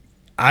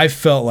I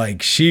felt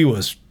like she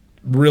was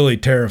really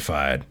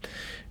terrified.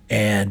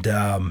 And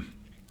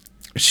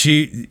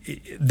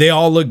they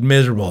all looked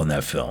miserable in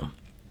that film.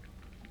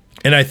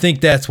 And I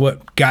think that's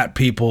what got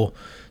people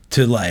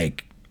to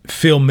like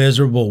feel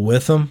miserable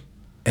with them.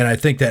 And I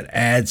think that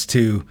adds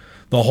to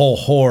the whole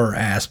horror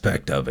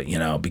aspect of it, you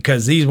know,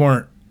 because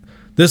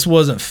this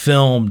wasn't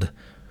filmed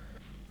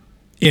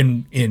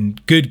in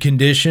good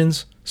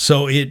conditions.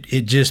 So it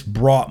just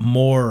brought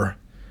more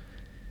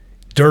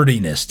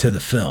dirtiness to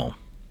the film.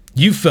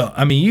 You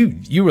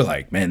were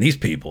like, man, these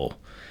people,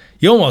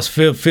 you almost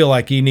feel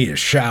like you need a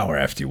shower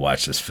after you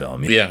watch this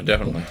film. Yeah,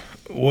 definitely.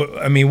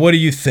 I mean, what do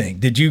you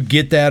think? Did you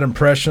get that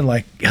impression?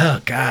 Like, oh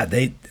God,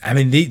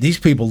 these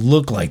people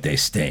look like they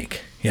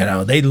stink. You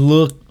know, they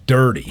look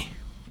dirty.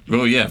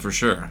 Oh yeah, for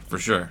sure.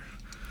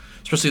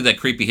 Especially that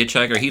creepy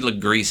hitchhiker. He looked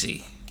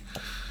greasy.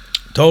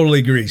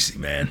 Totally greasy,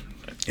 man.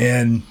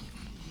 And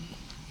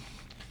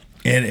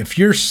if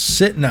you're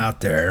sitting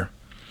out there,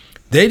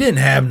 they didn't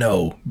have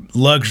no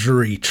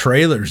luxury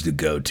trailers to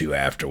go to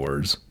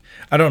afterwards.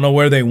 I don't know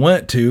where they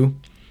went to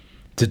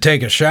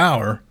take a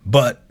shower,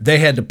 but they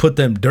had to put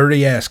them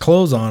dirty ass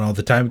clothes on all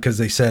the time because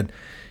they said,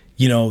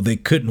 you know, they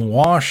couldn't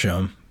wash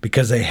them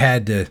because they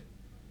had to,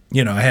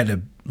 you know, had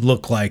to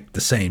look like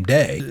the same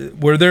day.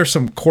 Were there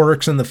some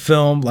quirks in the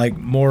film, like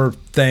more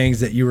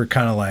things that you were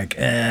kind of like,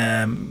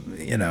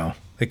 you know,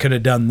 they could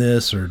have done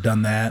this or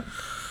done that?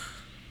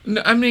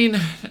 No, I mean,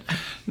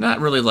 not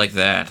really like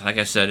that. Like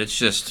I said, it's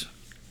just,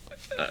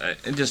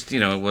 you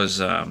know, it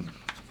was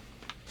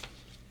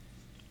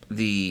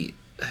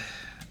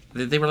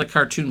they were like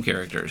cartoon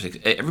characters.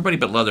 Everybody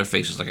but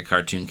Leatherface was like a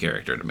cartoon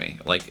character to me,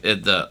 like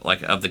of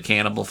the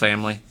cannibal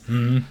family.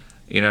 Mm-hmm.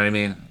 You know what I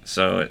mean?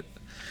 So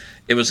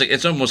it was like,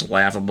 it's almost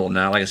laughable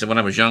now. Like I said, when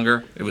I was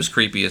younger, it was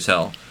creepy as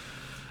hell.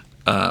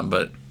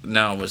 But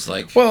now it was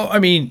like, well, I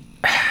mean,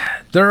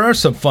 there are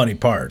some funny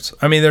parts.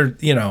 I mean, there,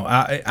 you know,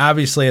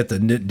 obviously at the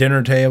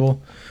dinner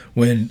table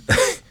when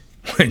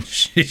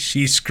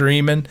she's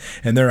screaming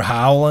and they're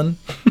howling,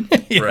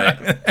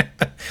 right?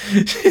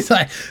 She's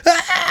like,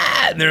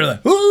 ah! And they're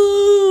like, ooh,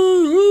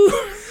 ooh.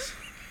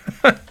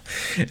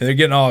 And they're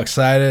getting all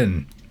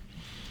excited.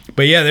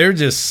 But yeah, there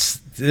was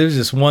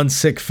just one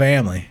sick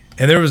family,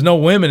 and there was no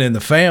women in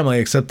the family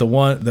except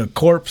the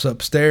corpse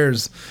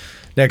upstairs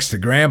next to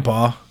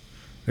Grandpa.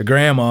 The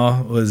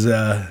grandma was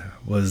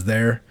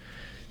there,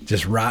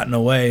 just rotting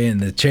away in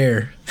the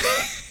chair.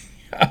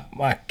 Oh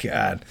my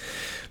God.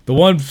 The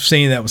one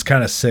scene that was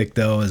kind of sick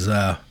though is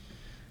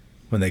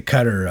when they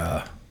cut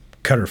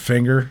her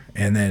finger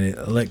and then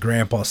let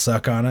Grandpa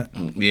suck on it.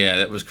 Yeah,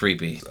 that was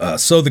creepy.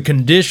 So the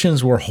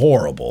conditions were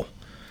horrible.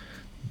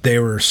 They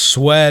were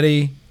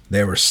sweaty.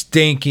 They were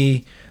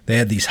stinky. They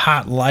had these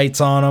hot lights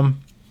on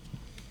them,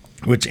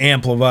 which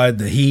amplified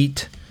the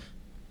heat.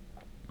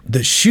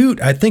 The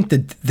shoot, I think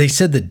that they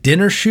said the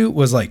dinner shoot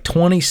was like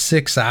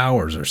 26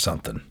 hours or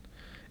something.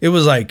 It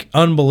was like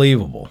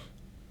unbelievable.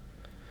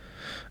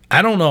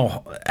 I don't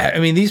know. I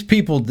mean, these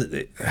people,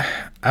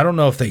 I don't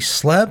know if they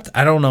slept.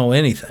 I don't know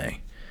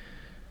anything.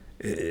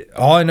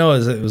 All I know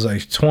is it was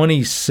like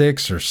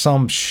 26 or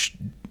some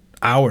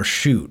hour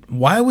shoot.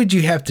 Why would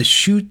you have to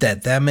shoot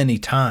that many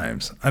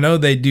times? I know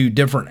they do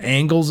different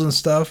angles and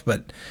stuff,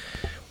 but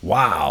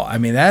wow. I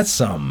mean, that's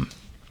some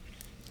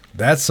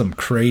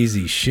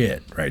crazy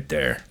shit right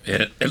there.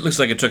 It looks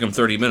like it took him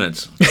 30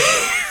 minutes.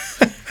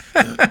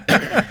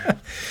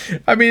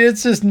 I mean,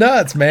 it's just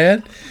nuts,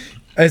 man.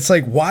 It's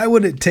like, why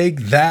would it take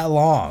that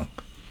long?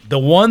 The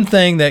one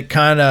thing that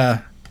kind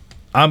of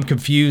I'm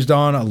confused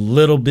on a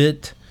little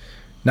bit,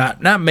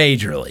 not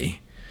majorly,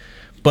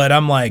 but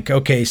I'm like,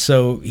 okay,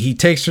 so he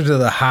takes her to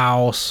the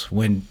house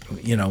when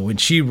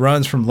she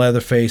runs from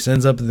Leatherface,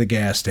 ends up at the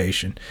gas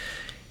station.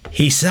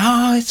 He says,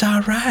 oh, it's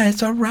all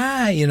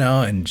right,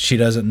 and she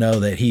doesn't know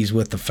that he's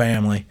with the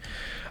family.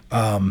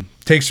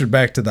 Takes her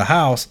back to the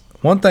house.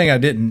 One thing I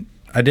didn't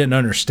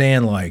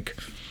understand, like,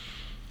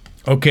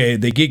 okay,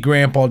 they get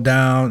Grandpa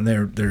down,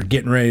 they're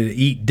getting ready to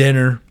eat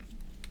dinner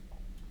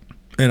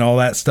and all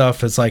that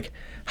stuff. It's like,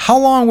 how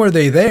long were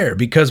they there?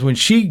 Because when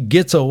she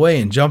gets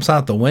away and jumps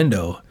out the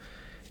window,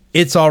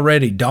 it's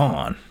already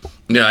dawn.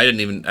 Yeah, I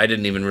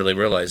didn't even really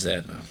realize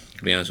that,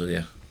 to be honest with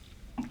you.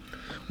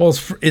 Well,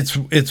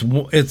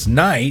 it's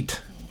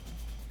night,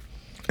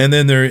 and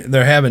then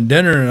they're having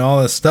dinner and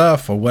all this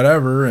stuff or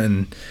whatever,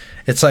 and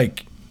it's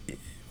like,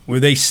 were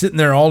they sitting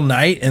there all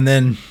night and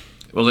then?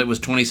 Well, it was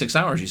 26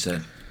 hours, you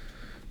said.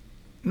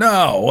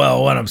 No,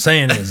 well, what I'm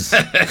saying is,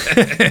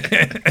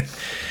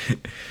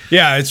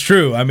 yeah, it's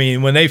true. I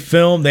mean, when they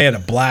filmed, they had to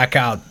black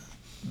out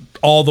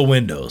all the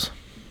windows.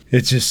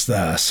 It's just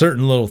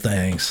certain little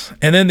things.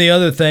 And then the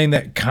other thing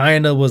that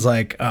kind of was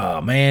like, oh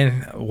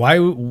man, why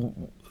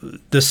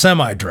the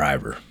semi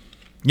driver?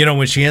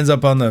 When she ends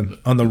up on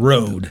the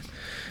road.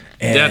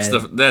 And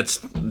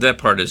that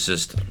part is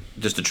just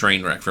a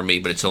train wreck for me,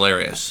 but it's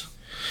hilarious.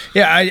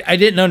 Yeah, I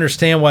didn't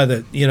understand why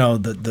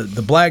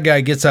the black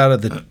guy gets out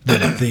of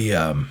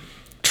the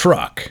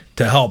truck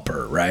to help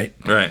her, right?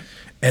 Right.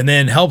 And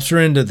then helps her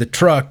into the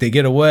truck. They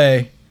get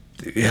away,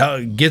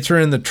 gets her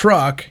in the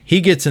truck.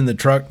 He gets in the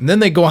truck, and then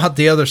they go out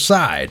the other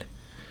side.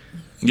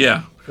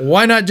 Yeah.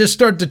 Why not just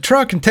start the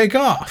truck and take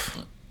off?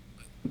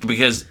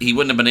 Because he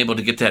wouldn't have been able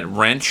to get that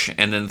wrench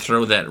and then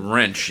throw that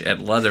wrench at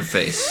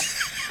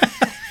Leatherface.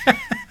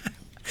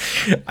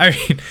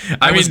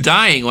 I was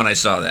dying when I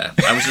saw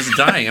that. I was just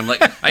dying. I'm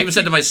like, I even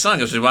said to my son,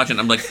 I was watching,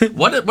 I'm like,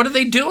 what are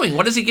they doing?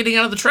 What is he getting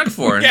out of the truck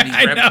for? And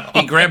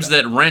he grabs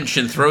that wrench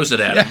and throws it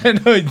at him.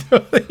 I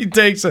know, he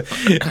takes it.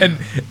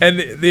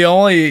 And the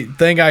only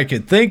thing I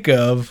could think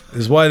of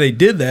is why they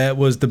did that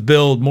was to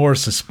build more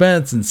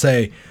suspense and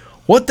say,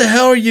 what the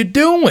hell are you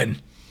doing?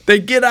 They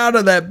get out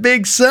of that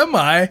big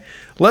semi.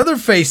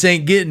 Leatherface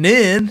ain't getting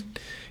in.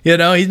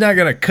 He's not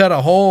going to cut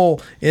a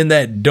hole in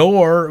that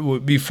door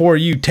before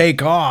you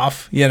take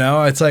off.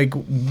 It's like,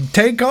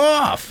 take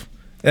off.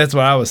 That's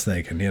what I was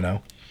thinking,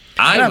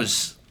 I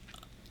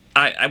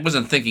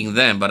wasn't thinking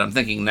then, but I'm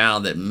thinking now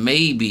that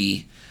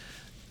maybe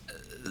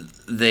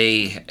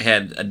they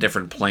had a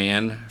different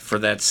plan for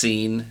that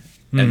scene,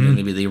 and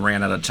maybe they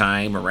ran out of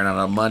time or ran out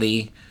of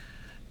money,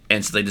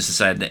 and so they just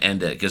decided to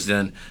end it. Because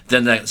then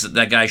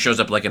that guy shows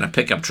up like in a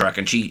pickup truck,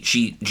 and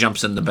she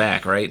jumps in the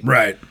back, right?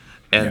 Right.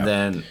 And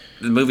then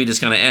the movie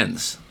just kind of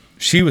ends.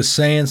 She was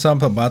saying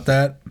something about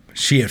that.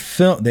 They had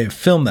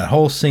filmed that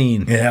whole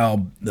scene, and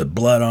how the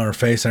blood on her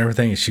face and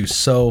everything, and she was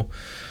so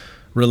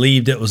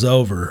relieved it was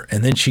over.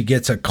 And then she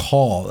gets a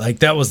call. Like,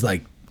 that was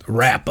like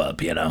wrap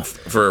up,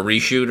 For a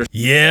reshoot?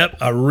 Yep,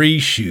 a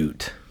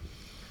reshoot.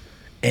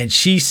 And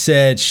she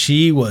said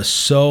she was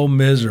so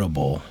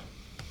miserable.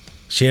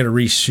 She had to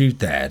reshoot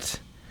that.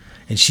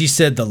 And she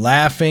said the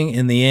laughing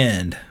in the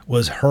end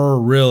was her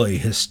really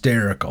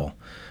hysterical.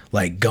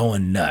 Like,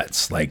 going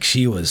nuts. Like,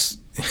 she was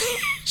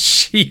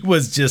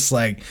just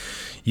like,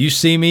 you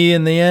see me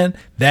in the end?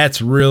 That's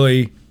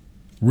really,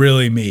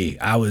 really me.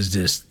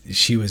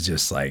 She was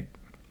just like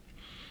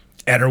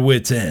at her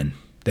wit's end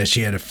that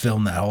she had to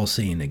film that whole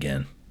scene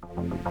again.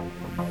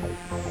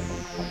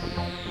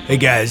 Hey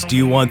guys, do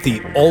you want the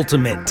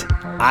ultimate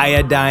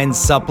iodine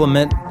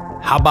supplement?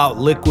 How about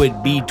liquid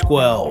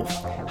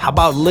B12? How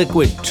about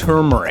liquid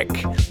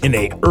turmeric in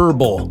a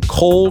herbal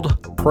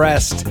cold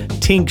pressed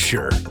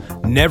tincture?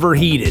 Never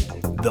heated,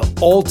 the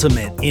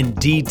ultimate in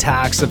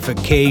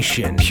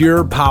detoxification.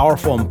 Pure,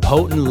 powerful, and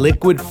potent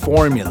liquid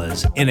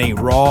formulas in a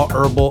raw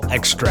herbal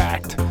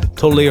extract.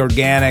 Totally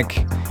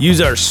organic.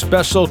 Use our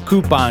special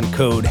coupon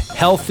code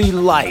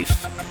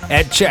HEALTHYLIFE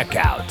at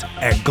checkout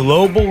at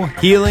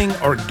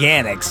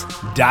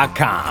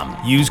globalhealingorganics.com.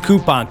 Use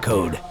coupon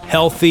code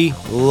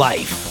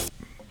HEALTHYLIFE.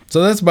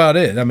 So that's about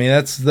it. I mean,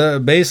 that's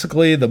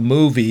basically the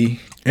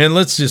movie. And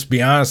let's just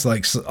be honest,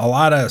 like a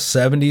lot of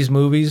 70s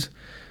movies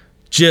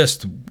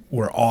just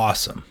were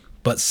awesome,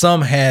 but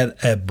some had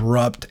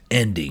abrupt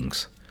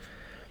endings.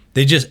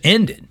 They just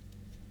ended.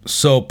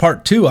 So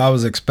part 2, I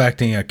was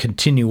expecting a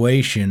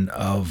continuation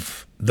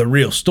of the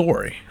real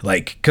story.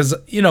 Like, because,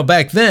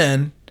 back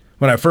then,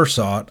 when I first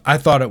saw it, I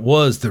thought it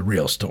was the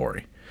real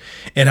story.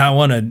 And I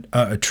wanted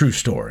a true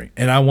story.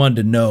 And I wanted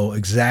to know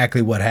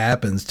exactly what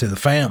happens to the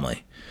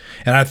family.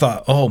 And I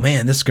thought, oh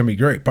man, this is going to be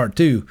great, part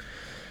 2.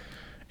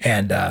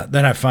 And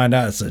then I find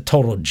out it's a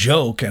total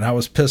joke, and I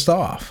was pissed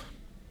off.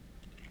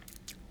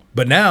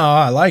 But now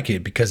I like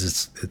it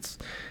because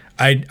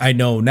I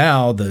know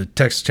now the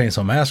Texas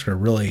Chainsaw Massacre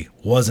really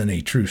wasn't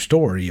a true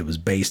story. It was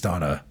based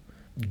on a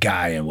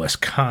guy in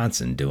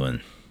Wisconsin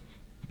doing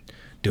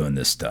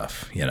this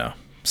stuff, you know.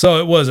 So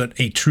it wasn't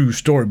a true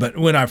story. But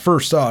when I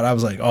first saw it, I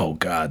was like, oh,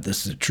 God,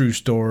 this is a true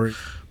story.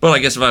 Well, I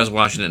guess if I was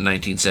watching it in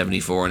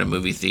 1974 in a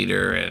movie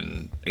theater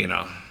and, you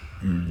know,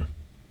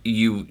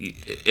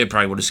 it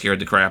probably would have scared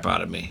the crap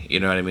out of me. You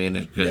know what I mean?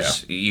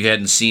 Because you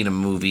hadn't seen a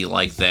movie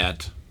like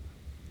that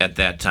at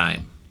that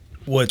time.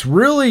 What's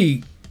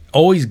really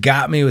always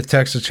got me with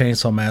Texas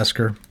Chainsaw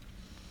Massacre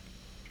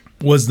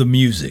was the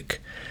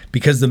music,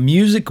 because the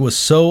music was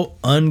so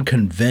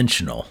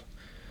unconventional.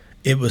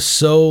 It was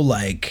so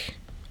like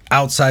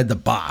outside the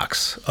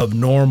box of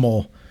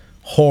normal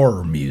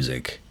horror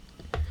music.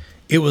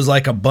 It was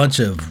like a bunch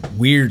of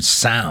weird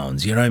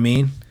sounds, you know what I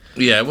mean?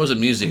 Yeah, it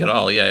wasn't music at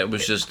all. Yeah, it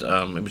was just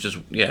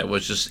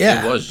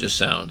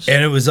sounds.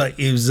 And it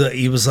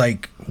was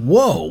like,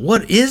 whoa,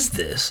 what is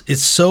this?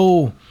 It's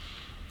so,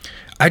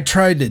 I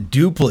tried to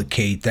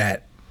duplicate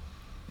that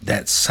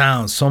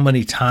sound so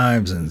many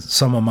times in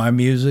some of my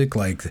music,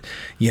 like,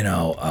 you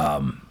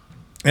know,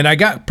 and I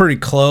got pretty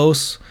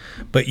close,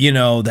 but you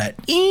know, that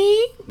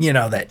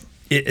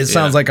it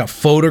sounds like a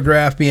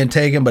photograph being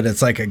taken, but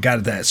it's like it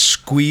got that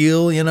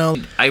squeal, you know.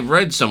 I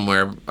read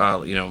somewhere,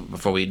 you know,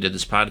 before we did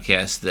this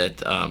podcast that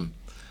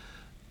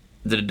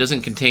that it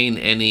doesn't contain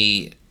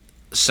any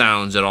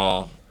sounds at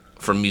all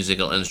from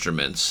musical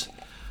instruments.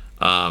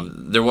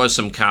 There was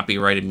some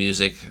copyrighted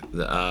music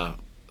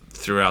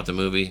throughout the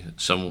movie,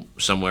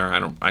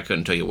 somewhere. I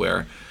couldn't tell you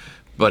where,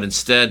 but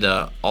instead,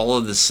 all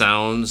of the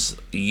sounds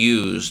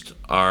used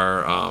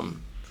are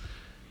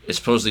is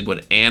supposedly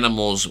what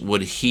animals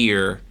would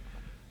hear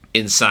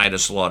inside a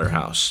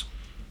slaughterhouse.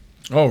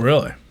 Oh,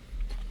 really?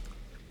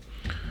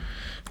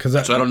 So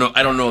I don't know.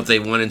 I don't know if they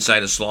went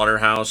inside a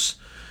slaughterhouse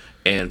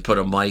and put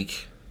a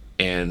mic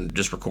and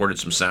just recorded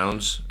some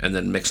sounds and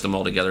then mixed them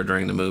all together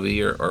during the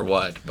movie, or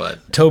what.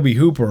 But Tobe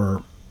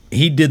Hooper,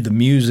 he did the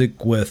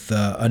music with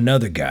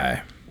another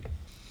guy.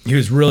 He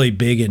was really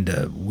big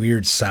into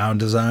weird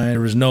sound design.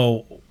 There was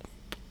no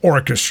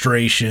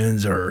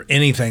orchestrations or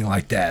anything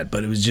like that,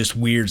 but it was just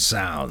weird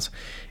sounds.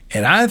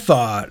 And I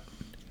thought,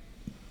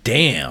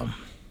 damn,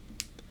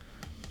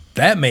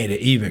 that made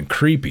it even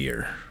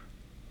creepier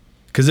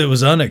because it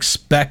was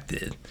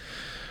unexpected,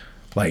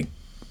 like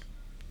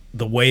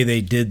the way they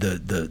did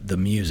the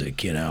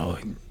music, you know,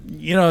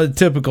 the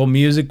typical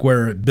music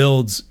where it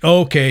builds,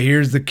 okay,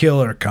 here's the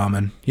killer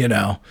coming, you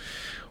know,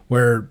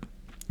 where,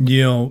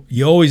 you know,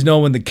 you always know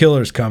when the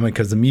killer's coming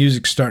because the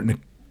music's starting to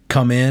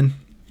come in.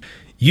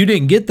 You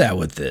didn't get that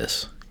with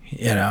this,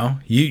 you know,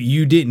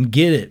 you didn't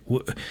get it.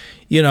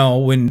 You know,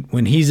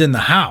 when he's in the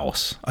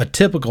house, a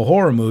typical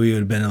horror movie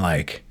would have been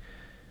like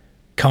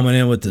coming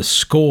in with the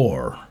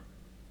score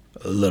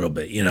a little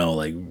bit, you know,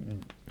 like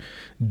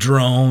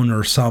drone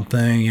or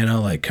something, you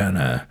know, like kind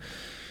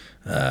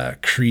of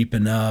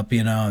creeping up,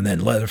 you know, and then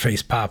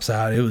Leatherface pops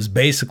out. It was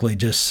basically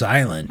just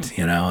silent,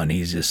 you know, and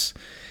he's just,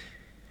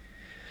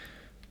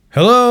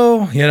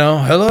 hello, you know,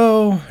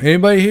 hello,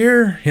 anybody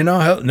here? You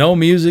know, no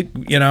music,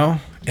 you know,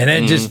 and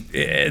then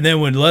and then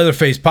when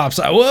Leatherface pops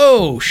out,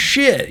 whoa,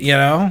 shit, you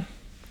know.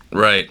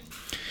 Right.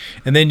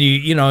 And then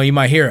you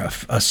might hear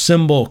a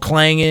cymbal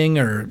clanging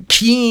or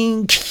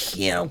king,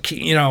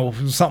 you know,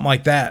 something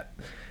like that.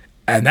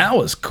 And that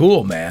was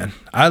cool, man.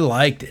 I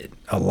liked it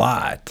a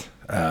lot.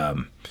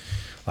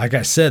 Like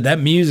I said, that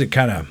music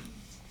kind of,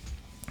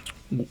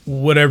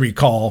 whatever you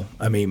call,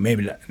 I mean,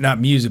 maybe not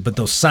music, but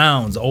those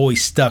sounds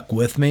always stuck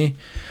with me.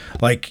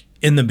 Like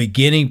in the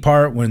beginning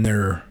part when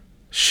they're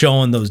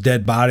showing those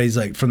dead bodies,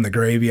 like from the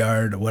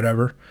graveyard or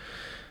whatever,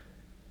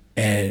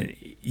 and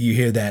you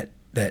hear that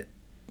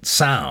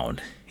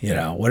sound, you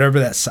know, whatever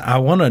that I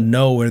want to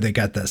know where they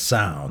got that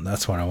sound.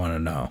 That's what I want to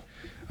know.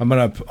 I'm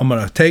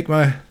gonna take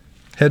my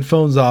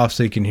headphones off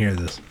so you can hear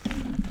this.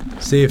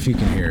 See if you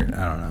can hear it.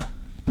 I don't know.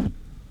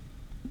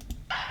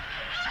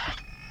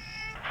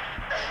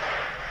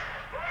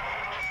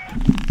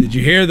 Did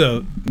you hear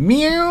the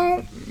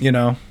meow? You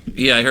know.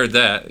 Yeah, I heard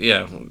that.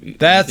 Yeah.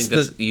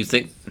 You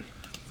think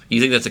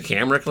that's a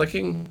camera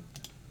clicking?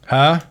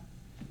 Huh?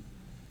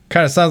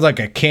 Kind of sounds like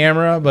a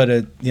camera, but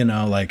it, you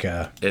know, like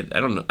a.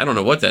 I don't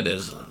know what that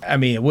is. I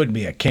mean, it wouldn't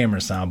be a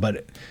camera sound,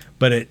 but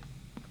it.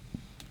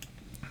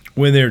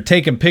 When they're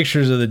taking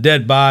pictures of the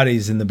dead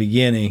bodies in the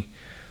beginning,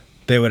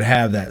 they would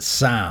have that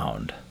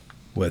sound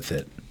with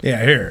it.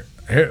 Yeah, here,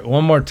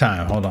 one more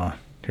time. Hold on.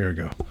 Here we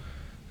go.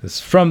 It's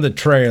from the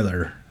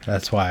trailer.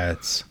 That's why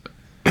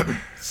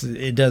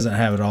it doesn't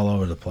have it all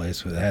over the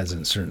place, but it has it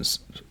in certain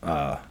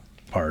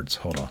parts.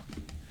 Hold on.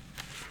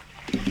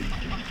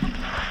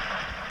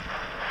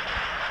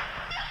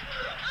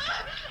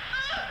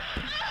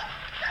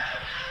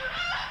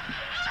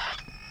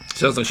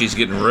 Sounds like she's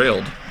getting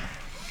railed.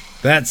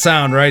 That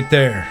sound right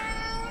there.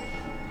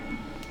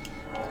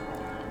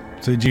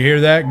 So did you hear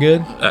that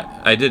good?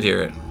 I did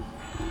hear it.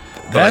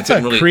 That's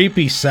a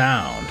creepy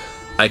sound.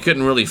 I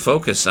couldn't really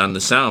focus on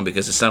the sound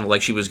because it sounded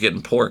like she was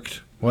getting porked.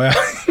 Well,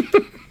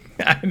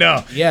 I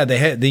know. Yeah,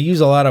 they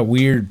use a lot of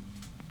weird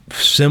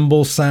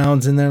cymbal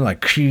sounds in there,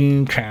 like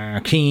keen,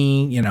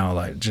 keen,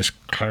 like just.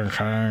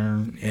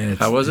 And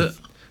how was it?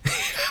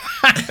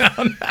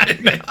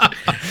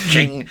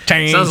 Ting,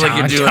 sounds like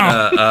you're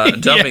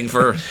doing dubbing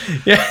for.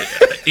 Yeah,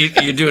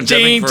 you're doing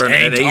dubbing for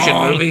an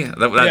Asian movie.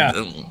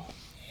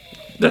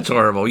 That's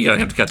horrible. You gotta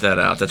have to cut that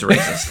out. That's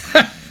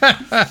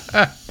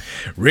racist.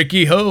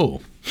 Ricky Ho.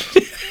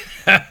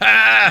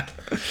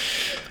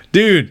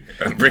 Dude,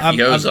 Ricky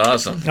Ho's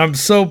awesome. I'm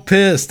so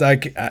pissed.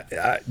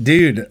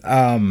 Dude,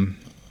 I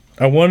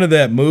wanted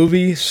that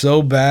movie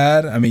so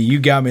bad. I mean, you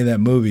got me that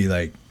movie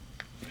like,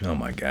 oh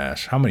my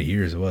gosh, how many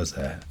years was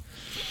that?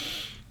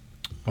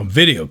 On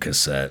video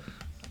cassette.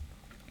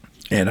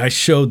 And I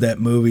showed that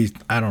movie,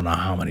 I don't know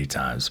how many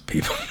times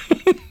people.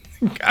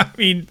 I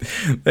mean,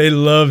 they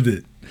loved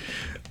it.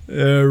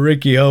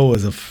 Ricky O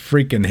was a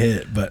freaking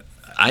hit, but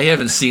I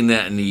haven't seen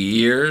that in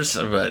years.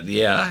 But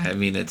yeah, I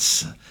mean,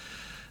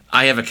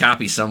 I have a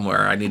copy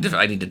somewhere. I need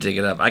to dig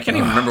it up. I can't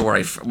even remember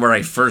where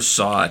I first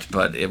saw it,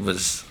 but I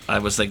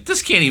was like,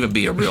 this can't even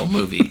be a real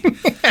movie.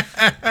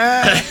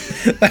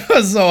 That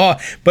was so hard.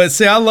 But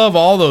see, I love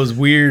all those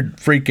weird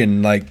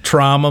freaking like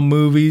trauma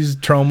movies,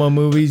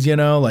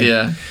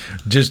 like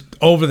just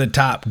over the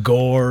top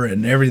gore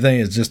and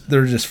everything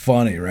they're just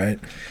funny, right?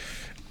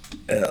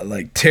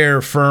 Like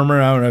Terror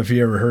Firmer. I don't know if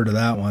you ever heard of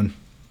that one.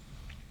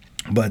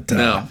 But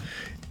no.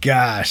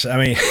 Gosh,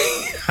 I mean,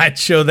 I'd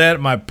show that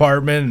at my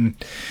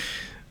apartment,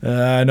 and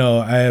I know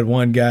I had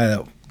one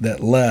guy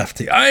that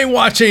left. I ain't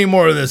watching any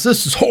more of this.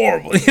 This is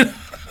horrible,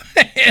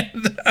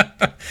 and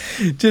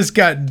just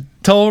got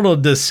total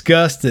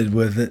disgusted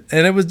with it.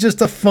 And it was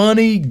just a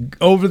funny,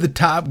 over the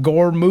top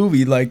gore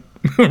movie like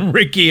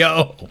Ricky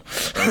O.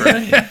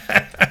 Right.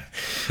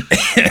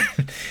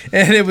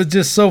 And it was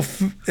just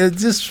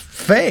it's just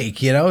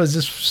fake, it was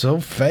just so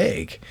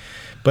fake,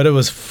 but it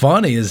was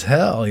funny as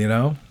hell,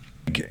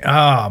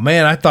 Oh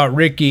man, I thought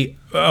Ricky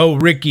O.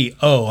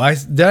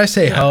 Did I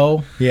say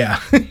ho? Yeah.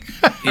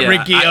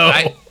 Ricky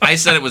O. I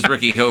said it was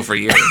Ricky Ho for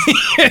years.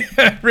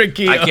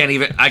 Ricky O. I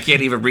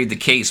can't even read the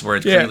case where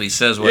it clearly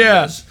says what it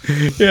is.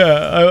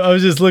 Yeah. I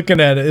was just looking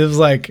at it. It was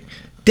like,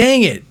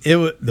 dang it!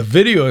 The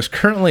video is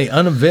currently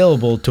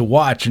unavailable to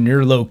watch in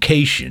your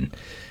location.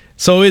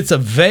 So it's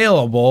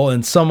available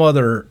in some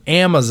other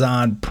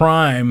Amazon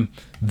Prime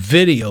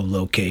video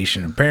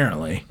location,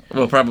 apparently.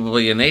 Well,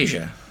 probably in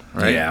Asia,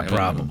 right? Yeah,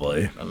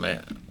 probably. I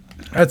mean,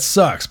 that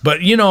sucks.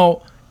 But,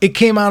 it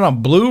came out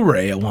on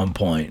Blu-ray at one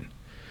point.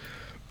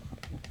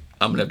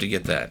 I'm going to have to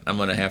get that. I'm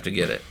going to have to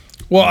get it.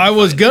 Well, I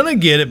was going to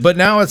get it, but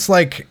now it's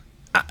like,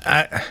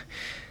 I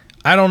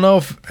don't know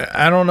if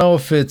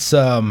it's,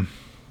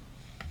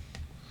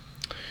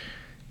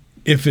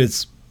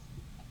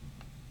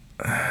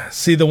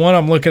 see, the one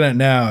I'm looking at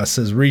now, it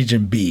says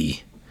Region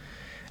B.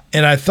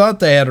 And I thought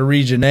they had a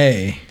Region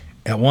A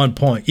at one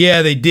point.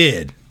 Yeah, they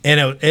did.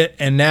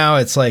 And now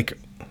it's like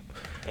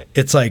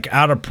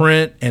out of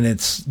print, and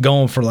it's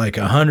going for like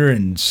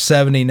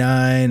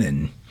 $179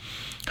 and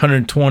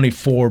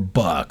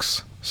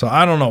 $124. So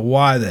I don't know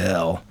why the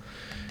hell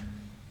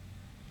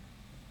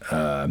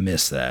I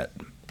missed that.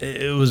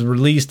 It was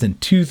released in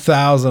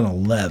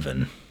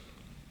 2011.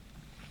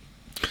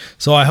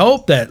 So I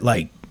hope that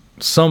like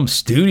some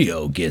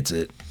studio gets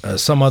it,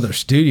 some other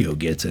studio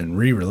gets it and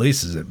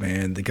re-releases it,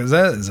 man, because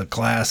that is a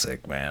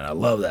classic, man. I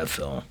love that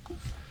film.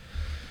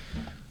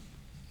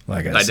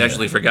 Like I'd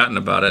actually forgotten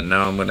about it.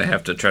 Now I'm going to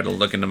have to try to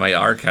look into my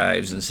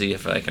archives and see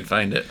if I can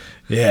find it.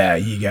 Yeah,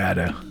 you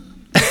gotta.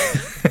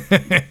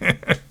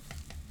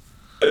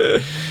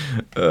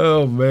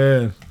 Oh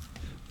man,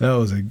 that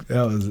was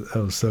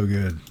so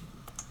good.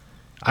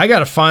 I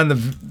gotta find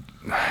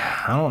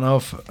I don't know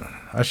if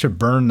I should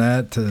burn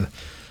that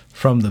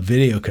from the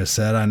video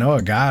cassette. I know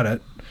I got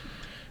it,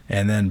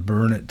 and then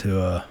burn it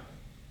to a.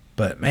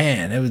 But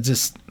man, it was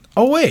just.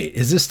 Oh wait,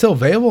 is this still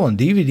available on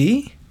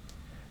DVD?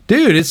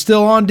 Dude, it's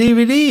still on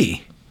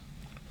DVD.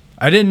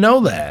 I didn't know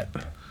that.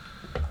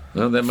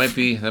 Well, that might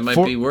be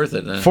worth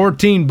it then.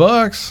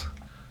 $14.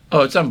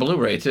 Oh, it's on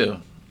Blu-ray too.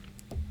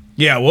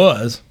 Yeah, it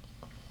was.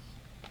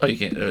 Oh, you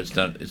can't. It's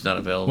not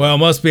available. Well, it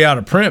must be out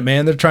of print,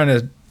 man.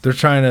 Somebody's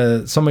trying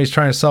to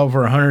sell it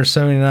for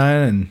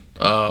 $179, and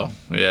oh,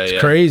 yeah, it's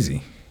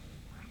crazy.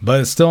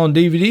 But it's still on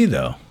DVD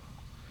though.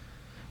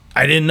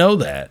 I didn't know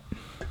that.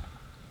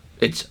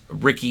 It's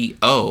Ricky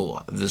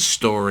O, the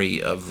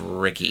story of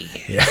Ricky.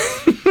 Yeah.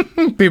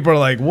 People are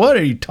like, what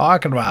are you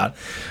talking about?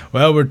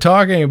 Well, we're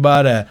talking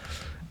about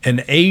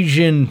an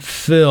Asian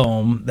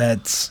film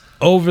that's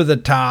over the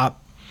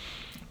top.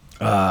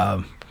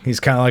 He's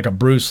kind of like a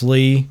Bruce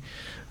Lee,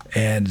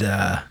 and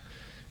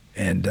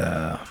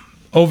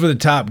over the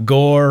top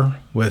gore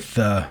with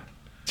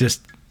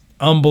just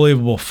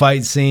unbelievable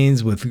fight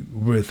scenes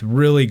with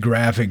really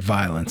graphic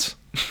violence.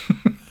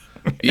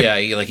 Yeah,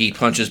 he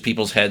punches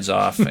people's heads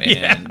off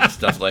and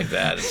stuff like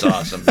that. It's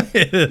awesome.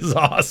 It is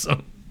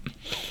awesome.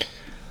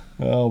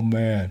 Oh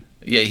man,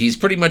 Yeah, he's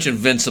pretty much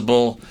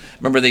invincible.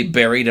 Remember, they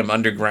buried him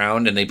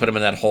underground and they put him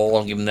in that hole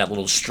and give him that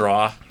little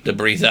straw to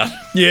breathe out.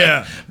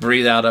 Yeah.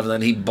 Breathe out of, and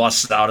then he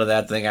busts out of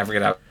that thing. I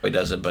forget how he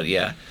does it, but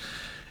yeah,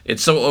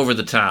 it's so over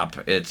the top.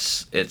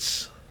 It's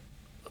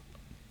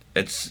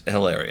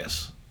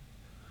hilarious.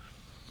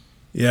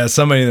 Yeah,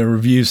 somebody in the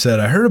review said,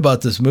 I heard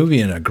about this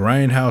movie in a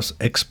grindhouse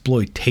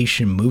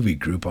exploitation movie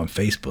group on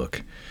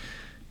Facebook.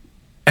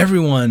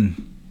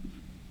 Everyone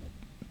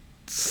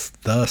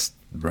thus,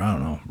 I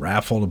don't know,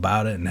 raffled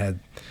about it and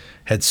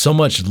had so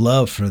much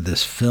love for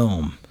this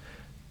film.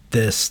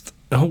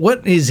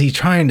 What is he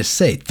trying to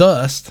say?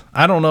 Thust?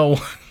 I don't know.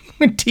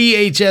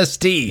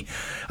 THST.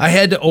 I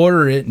had to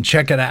order it and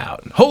check it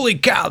out. Holy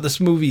cow, this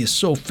movie is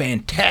so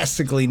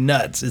fantastically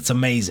nuts. It's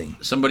amazing.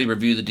 Somebody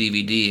reviewed the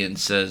DVD and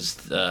says,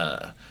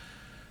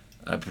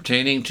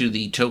 pertaining to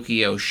the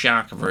Tokyo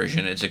Shock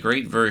version, it's a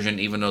great version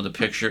even though the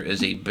picture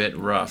is a bit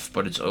rough,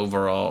 but it's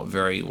overall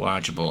very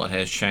watchable. It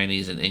has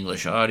Chinese and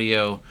English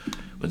audio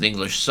with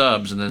English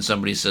subs, and then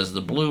somebody says the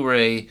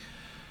Blu-ray,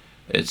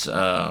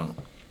 the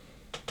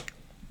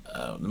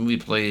movie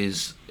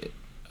plays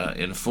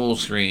in full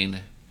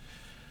screen,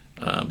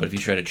 but if you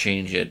try to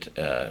change it,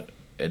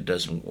 it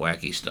does some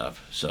wacky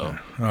stuff. So,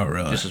 oh,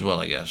 really? Just as well,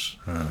 I guess.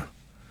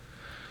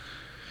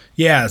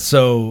 Yeah,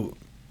 so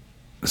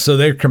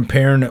they're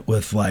comparing it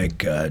with like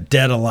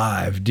Dead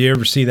Alive. Do you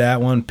ever see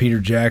that one? Peter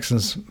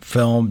Jackson's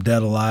film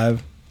Dead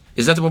Alive.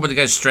 Is that the one where the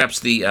guy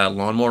straps the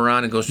lawnmower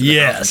on and goes through the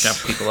house and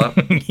chops people up?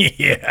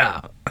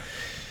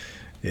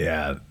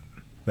 Yeah.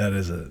 That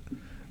is a.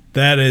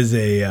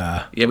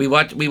 Yeah, we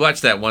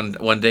watched that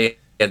one day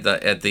at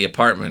the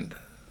apartment.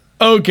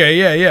 Okay,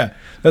 yeah.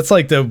 That's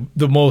like the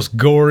most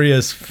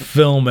goriest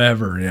film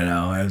ever. You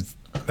know,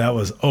 that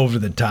was over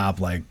the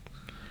top, like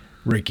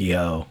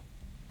Ricky-O.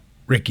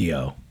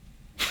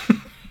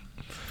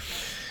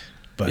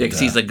 But, yeah, because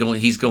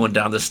he's going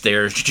down the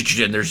stairs,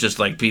 and there's just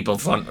like people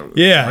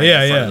yeah.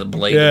 The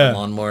blade of the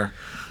lawnmower.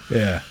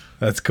 Yeah,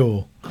 that's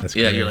cool.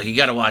 You're like, you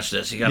got to watch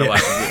this. You got to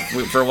watch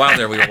it. For a while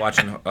there, we were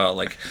watching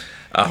like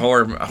a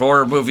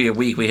horror movie a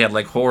week. We had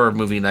like horror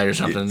movie night or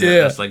something.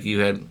 Yeah, that's like you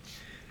had.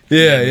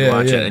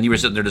 Watch it, and you were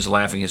sitting there just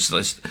laughing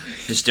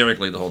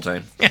hysterically the whole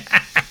time.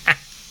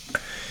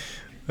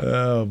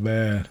 Oh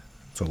man,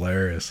 it's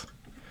hilarious.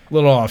 A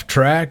little off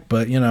track,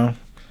 but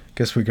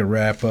guess we could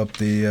wrap up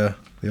the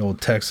old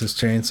Texas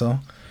Chainsaw.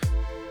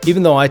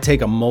 Even though I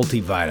take a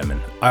multivitamin,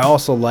 I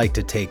also like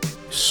to take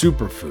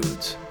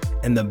superfoods.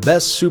 And the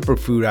best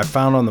superfood I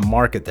found on the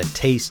market that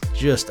tastes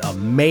just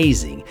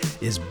amazing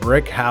is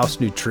Brick House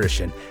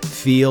Nutrition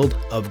Field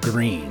of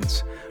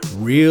Greens.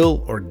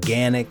 Real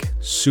organic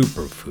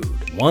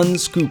superfood. 1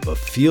 scoop of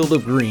Field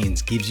of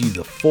Greens gives you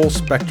the full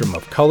spectrum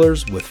of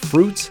colors with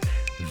fruits,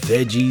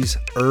 veggies,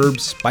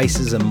 herbs,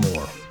 spices, and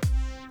more.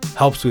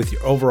 Helps with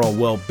your overall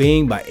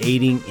well-being by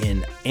aiding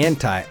in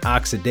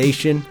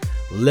antioxidation,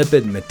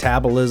 lipid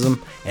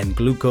metabolism, and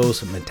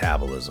glucose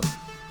metabolism.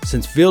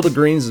 Since Field of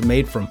Greens is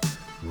made from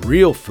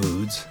real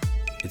foods,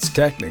 it's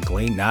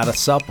technically not a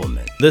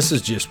supplement. This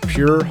is just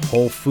pure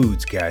whole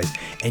foods, guys,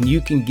 and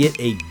you can get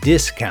a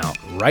discount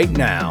right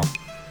now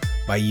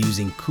by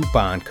using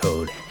coupon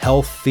code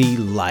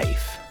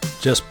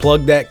HEALTHYLIFE. Just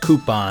plug that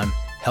coupon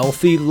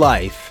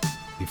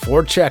HEALTHYLIFE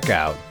before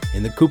checkout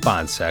in the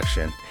coupon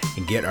section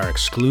and get our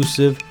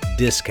exclusive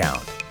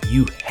discount.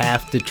 You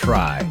have to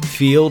try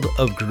Field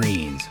of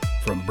Greens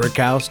from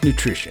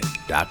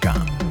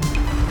BrickHouseNutrition.com.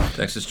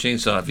 Texas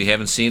Chainsaw. If you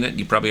haven't seen it,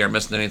 you probably aren't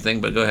missing anything,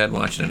 but go ahead and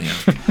watch it anyhow.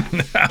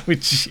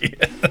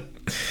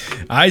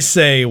 I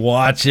say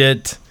watch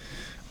it.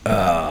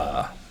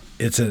 I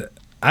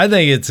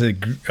think it's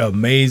an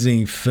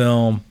amazing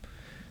film.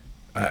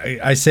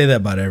 I say that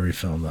about every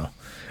film though,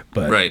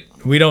 but right.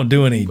 We don't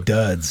do any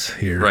duds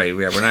here. Right?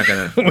 Yeah, we're not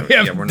gonna.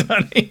 We're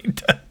done any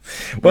duds.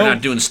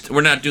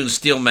 We're not doing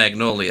Steel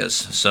Magnolias,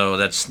 so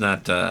that's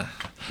not.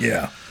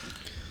 Yeah.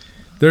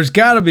 There's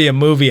got to be a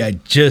movie I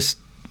just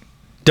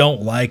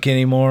don't like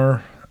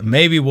anymore.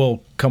 Maybe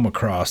we'll come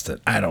across it.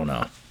 I don't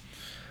know.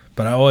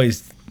 But I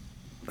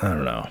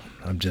don't know.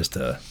 I'm just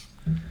a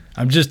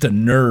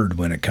nerd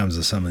when it comes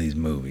to some of these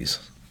movies.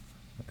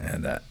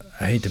 And I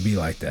hate to be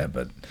like that,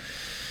 but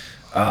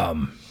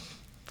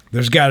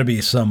there's got to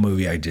be some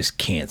movie I just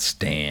can't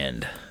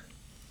stand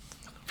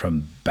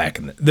from back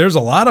in there's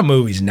a lot of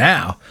movies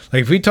now.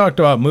 Like if we talked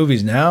about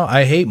movies now,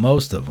 I hate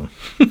most of them.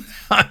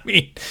 I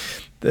mean,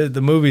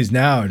 the movies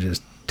now are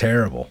just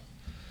terrible.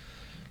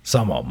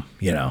 Some of them,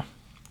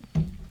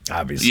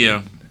 obviously.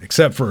 Yeah.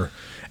 Except for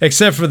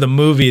the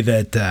movie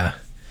that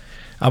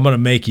I'm gonna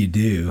make you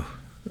do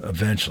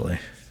eventually.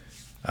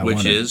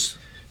 Which is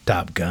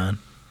Top Gun.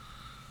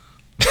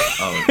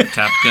 Oh,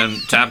 Top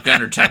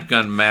Gun or Top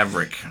Gun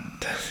Maverick.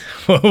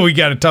 Well, we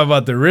got to talk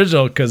about the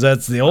original because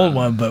that's the old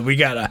one, but we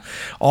got to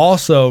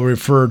also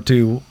refer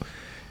to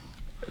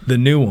the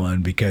new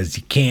one because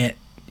you can't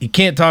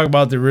talk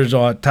about the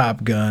original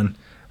Top Gun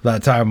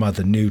without talking about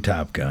the new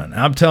Top Gun.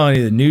 I'm telling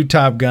you, the new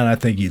Top Gun, I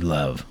think you'd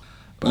love.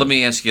 But let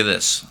me ask you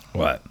this: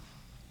 what?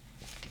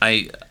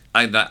 I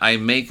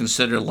may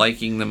consider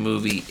liking the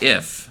movie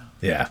if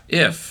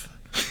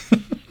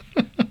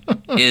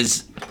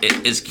is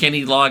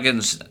Kenny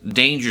Loggins'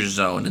 danger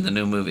zone in the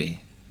new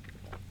movie?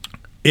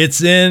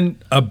 It's in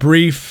a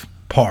brief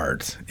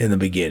part in the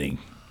beginning.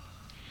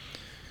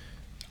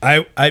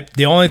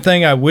 The only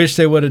thing I wish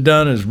they would have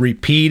done is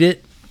repeat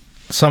it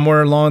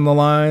somewhere along the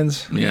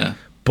lines. Yeah.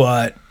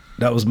 But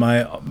that was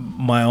my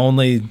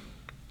only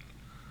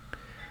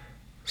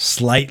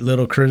slight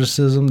little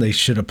criticism. They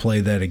should have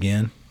played that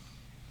again.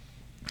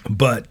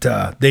 But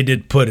they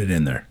did put it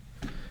in there.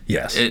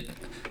 Yes.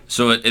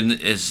 So in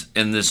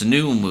this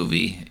new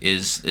movie,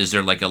 is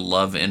there like a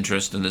love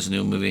interest in this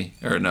new movie?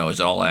 Or no, it's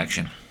all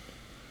action?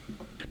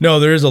 No,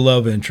 there is a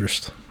love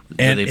interest.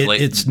 And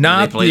it's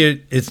not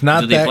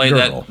that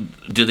girl.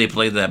 Do they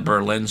play that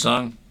Berlin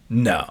song?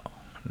 No.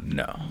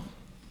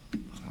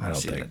 I don't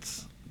think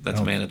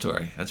that's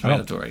mandatory. That's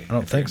mandatory. I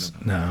don't think so.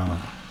 No.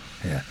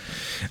 Yeah.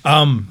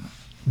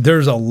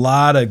 There's a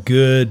lot of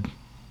good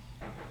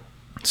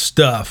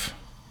stuff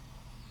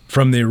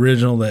from the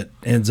original that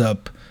ends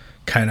up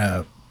kind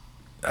of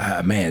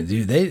man,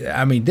 dude, they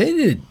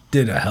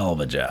did a hell of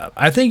a job.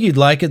 I think you'd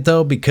like it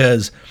though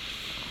because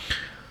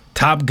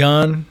Top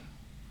Gun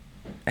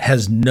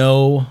has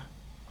no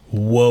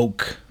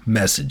woke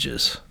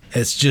messages.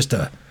 It's just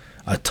a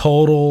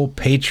total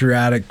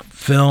patriotic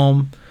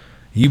film.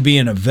 You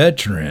being a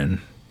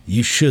veteran,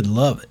 you should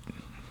love it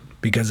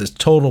because it's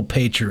total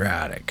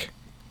patriotic.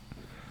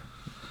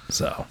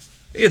 So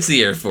it's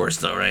the Air Force,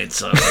 though, right?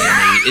 So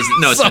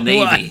it's the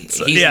Navy.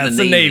 He's in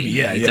the Navy.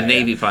 Yeah, he's a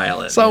Navy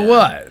pilot. So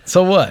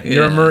what?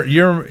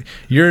 Yeah.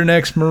 You're an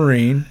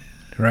ex-Marine,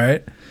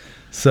 right?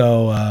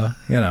 So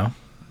you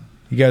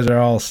guys are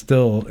all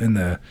still in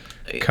the.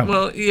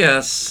 Well,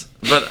 yes,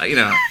 but I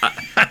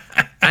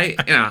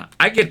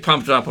get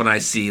pumped up when I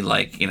see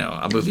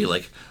a movie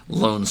like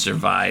Lone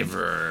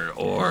Survivor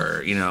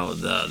or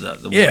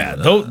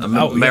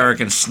the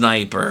American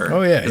Sniper.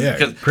 Oh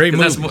yeah, great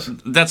movies.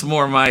 That's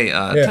more my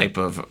type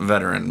of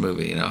veteran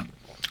movie,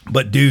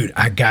 But dude,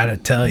 I gotta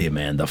tell you,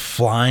 man, the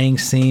flying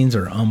scenes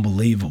are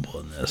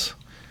unbelievable in this.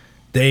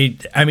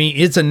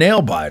 It's a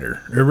nail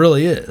biter. It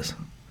really is.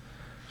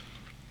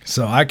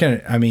 So I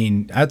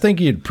think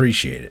you'd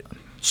appreciate it.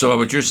 So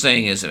what you're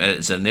saying is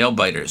it's a nail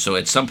biter. So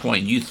at some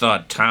point you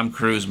thought Tom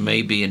Cruise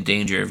may be in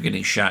danger of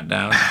getting shot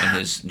down in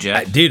his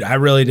jet? Dude, I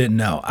really didn't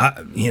know.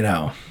 I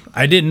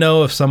didn't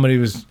know if somebody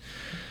was.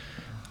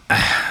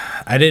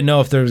 I didn't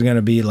know if there was going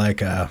to be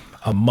like a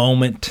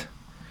moment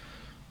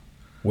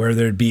where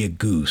there'd be a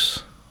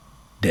goose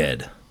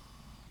dead.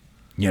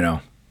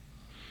 Now,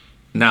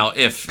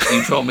 if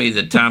you told me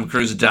that Tom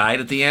Cruise died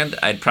at the end,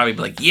 I'd probably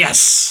be like,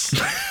 yes.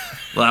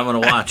 Well, I'm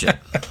going to watch it.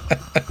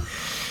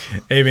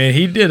 Hey, man,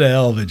 he did a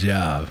hell of a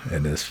job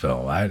in this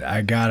film.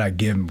 I got to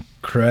give him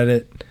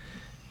credit.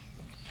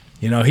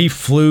 He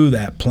flew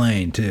that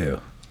plane, too,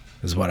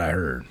 is what I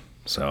heard.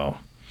 So,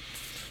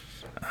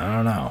 I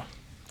don't know.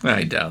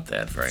 I doubt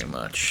that very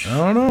much. I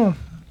don't know.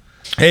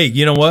 Hey,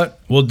 you know what?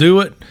 We'll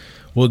do it.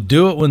 We'll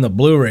do it when the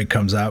Blu-ray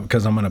comes out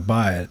because I'm going to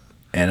buy it,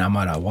 and I'm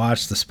going to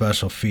watch the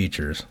special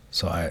features.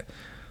 So I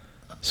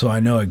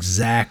know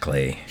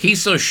exactly.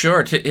 He's so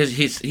short,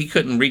 he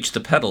couldn't reach the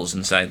pedals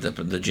inside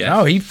the jet.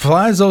 No, he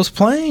flies those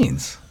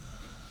planes.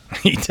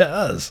 He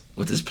does.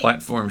 With his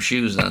platform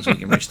shoes on so he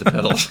can reach the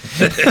pedals.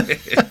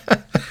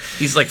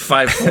 He's like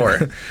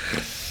 5'4".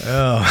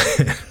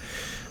 Oh.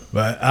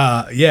 But,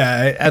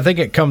 I think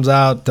it comes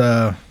out,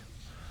 I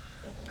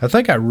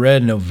think I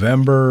read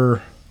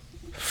November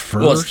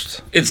 1st. Well,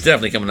 it's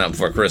definitely coming out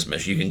before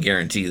Christmas. You can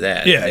guarantee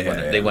that.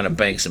 Yeah, they want to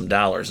bank some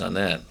dollars on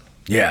that.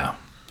 Yeah.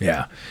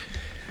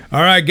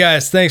 All right,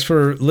 guys. Thanks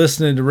for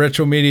listening to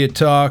Retro Media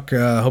Talk.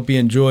 Hope you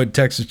enjoyed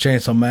Texas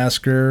Chainsaw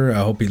Massacre. I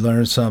hope you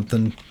learned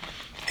something.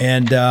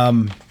 And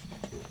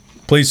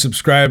please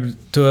subscribe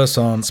to us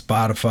on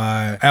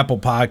Spotify, Apple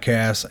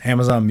Podcasts,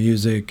 Amazon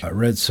Music,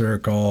 Red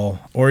Circle,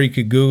 or you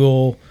could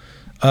Google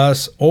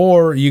us,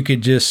 or you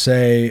could just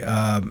say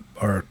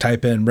or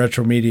type in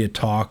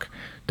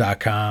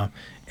retromediatalk.com,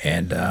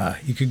 and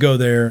you could go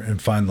there and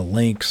find the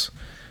links.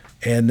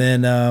 And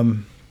then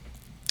and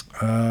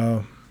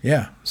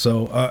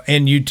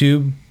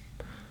YouTube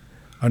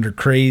under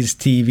Craze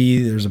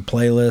TV, there's a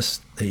playlist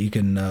that you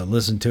can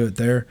listen to it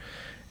there,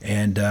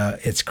 and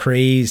it's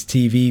Craze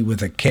TV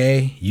with a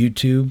K,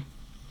 YouTube.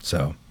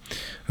 So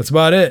that's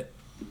about it.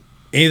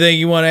 Anything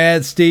you want to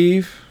add,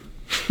 Steve?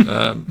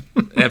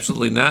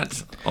 Absolutely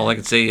not. All I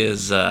can say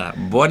is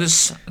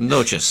buenas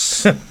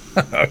noches.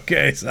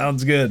 Okay,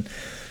 sounds good.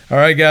 All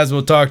right, guys,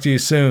 we'll talk to you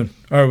soon,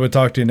 or we'll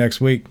talk to you next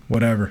week,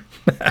 whatever.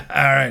 All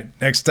right,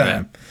 next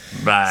time.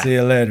 Bye. See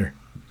you later.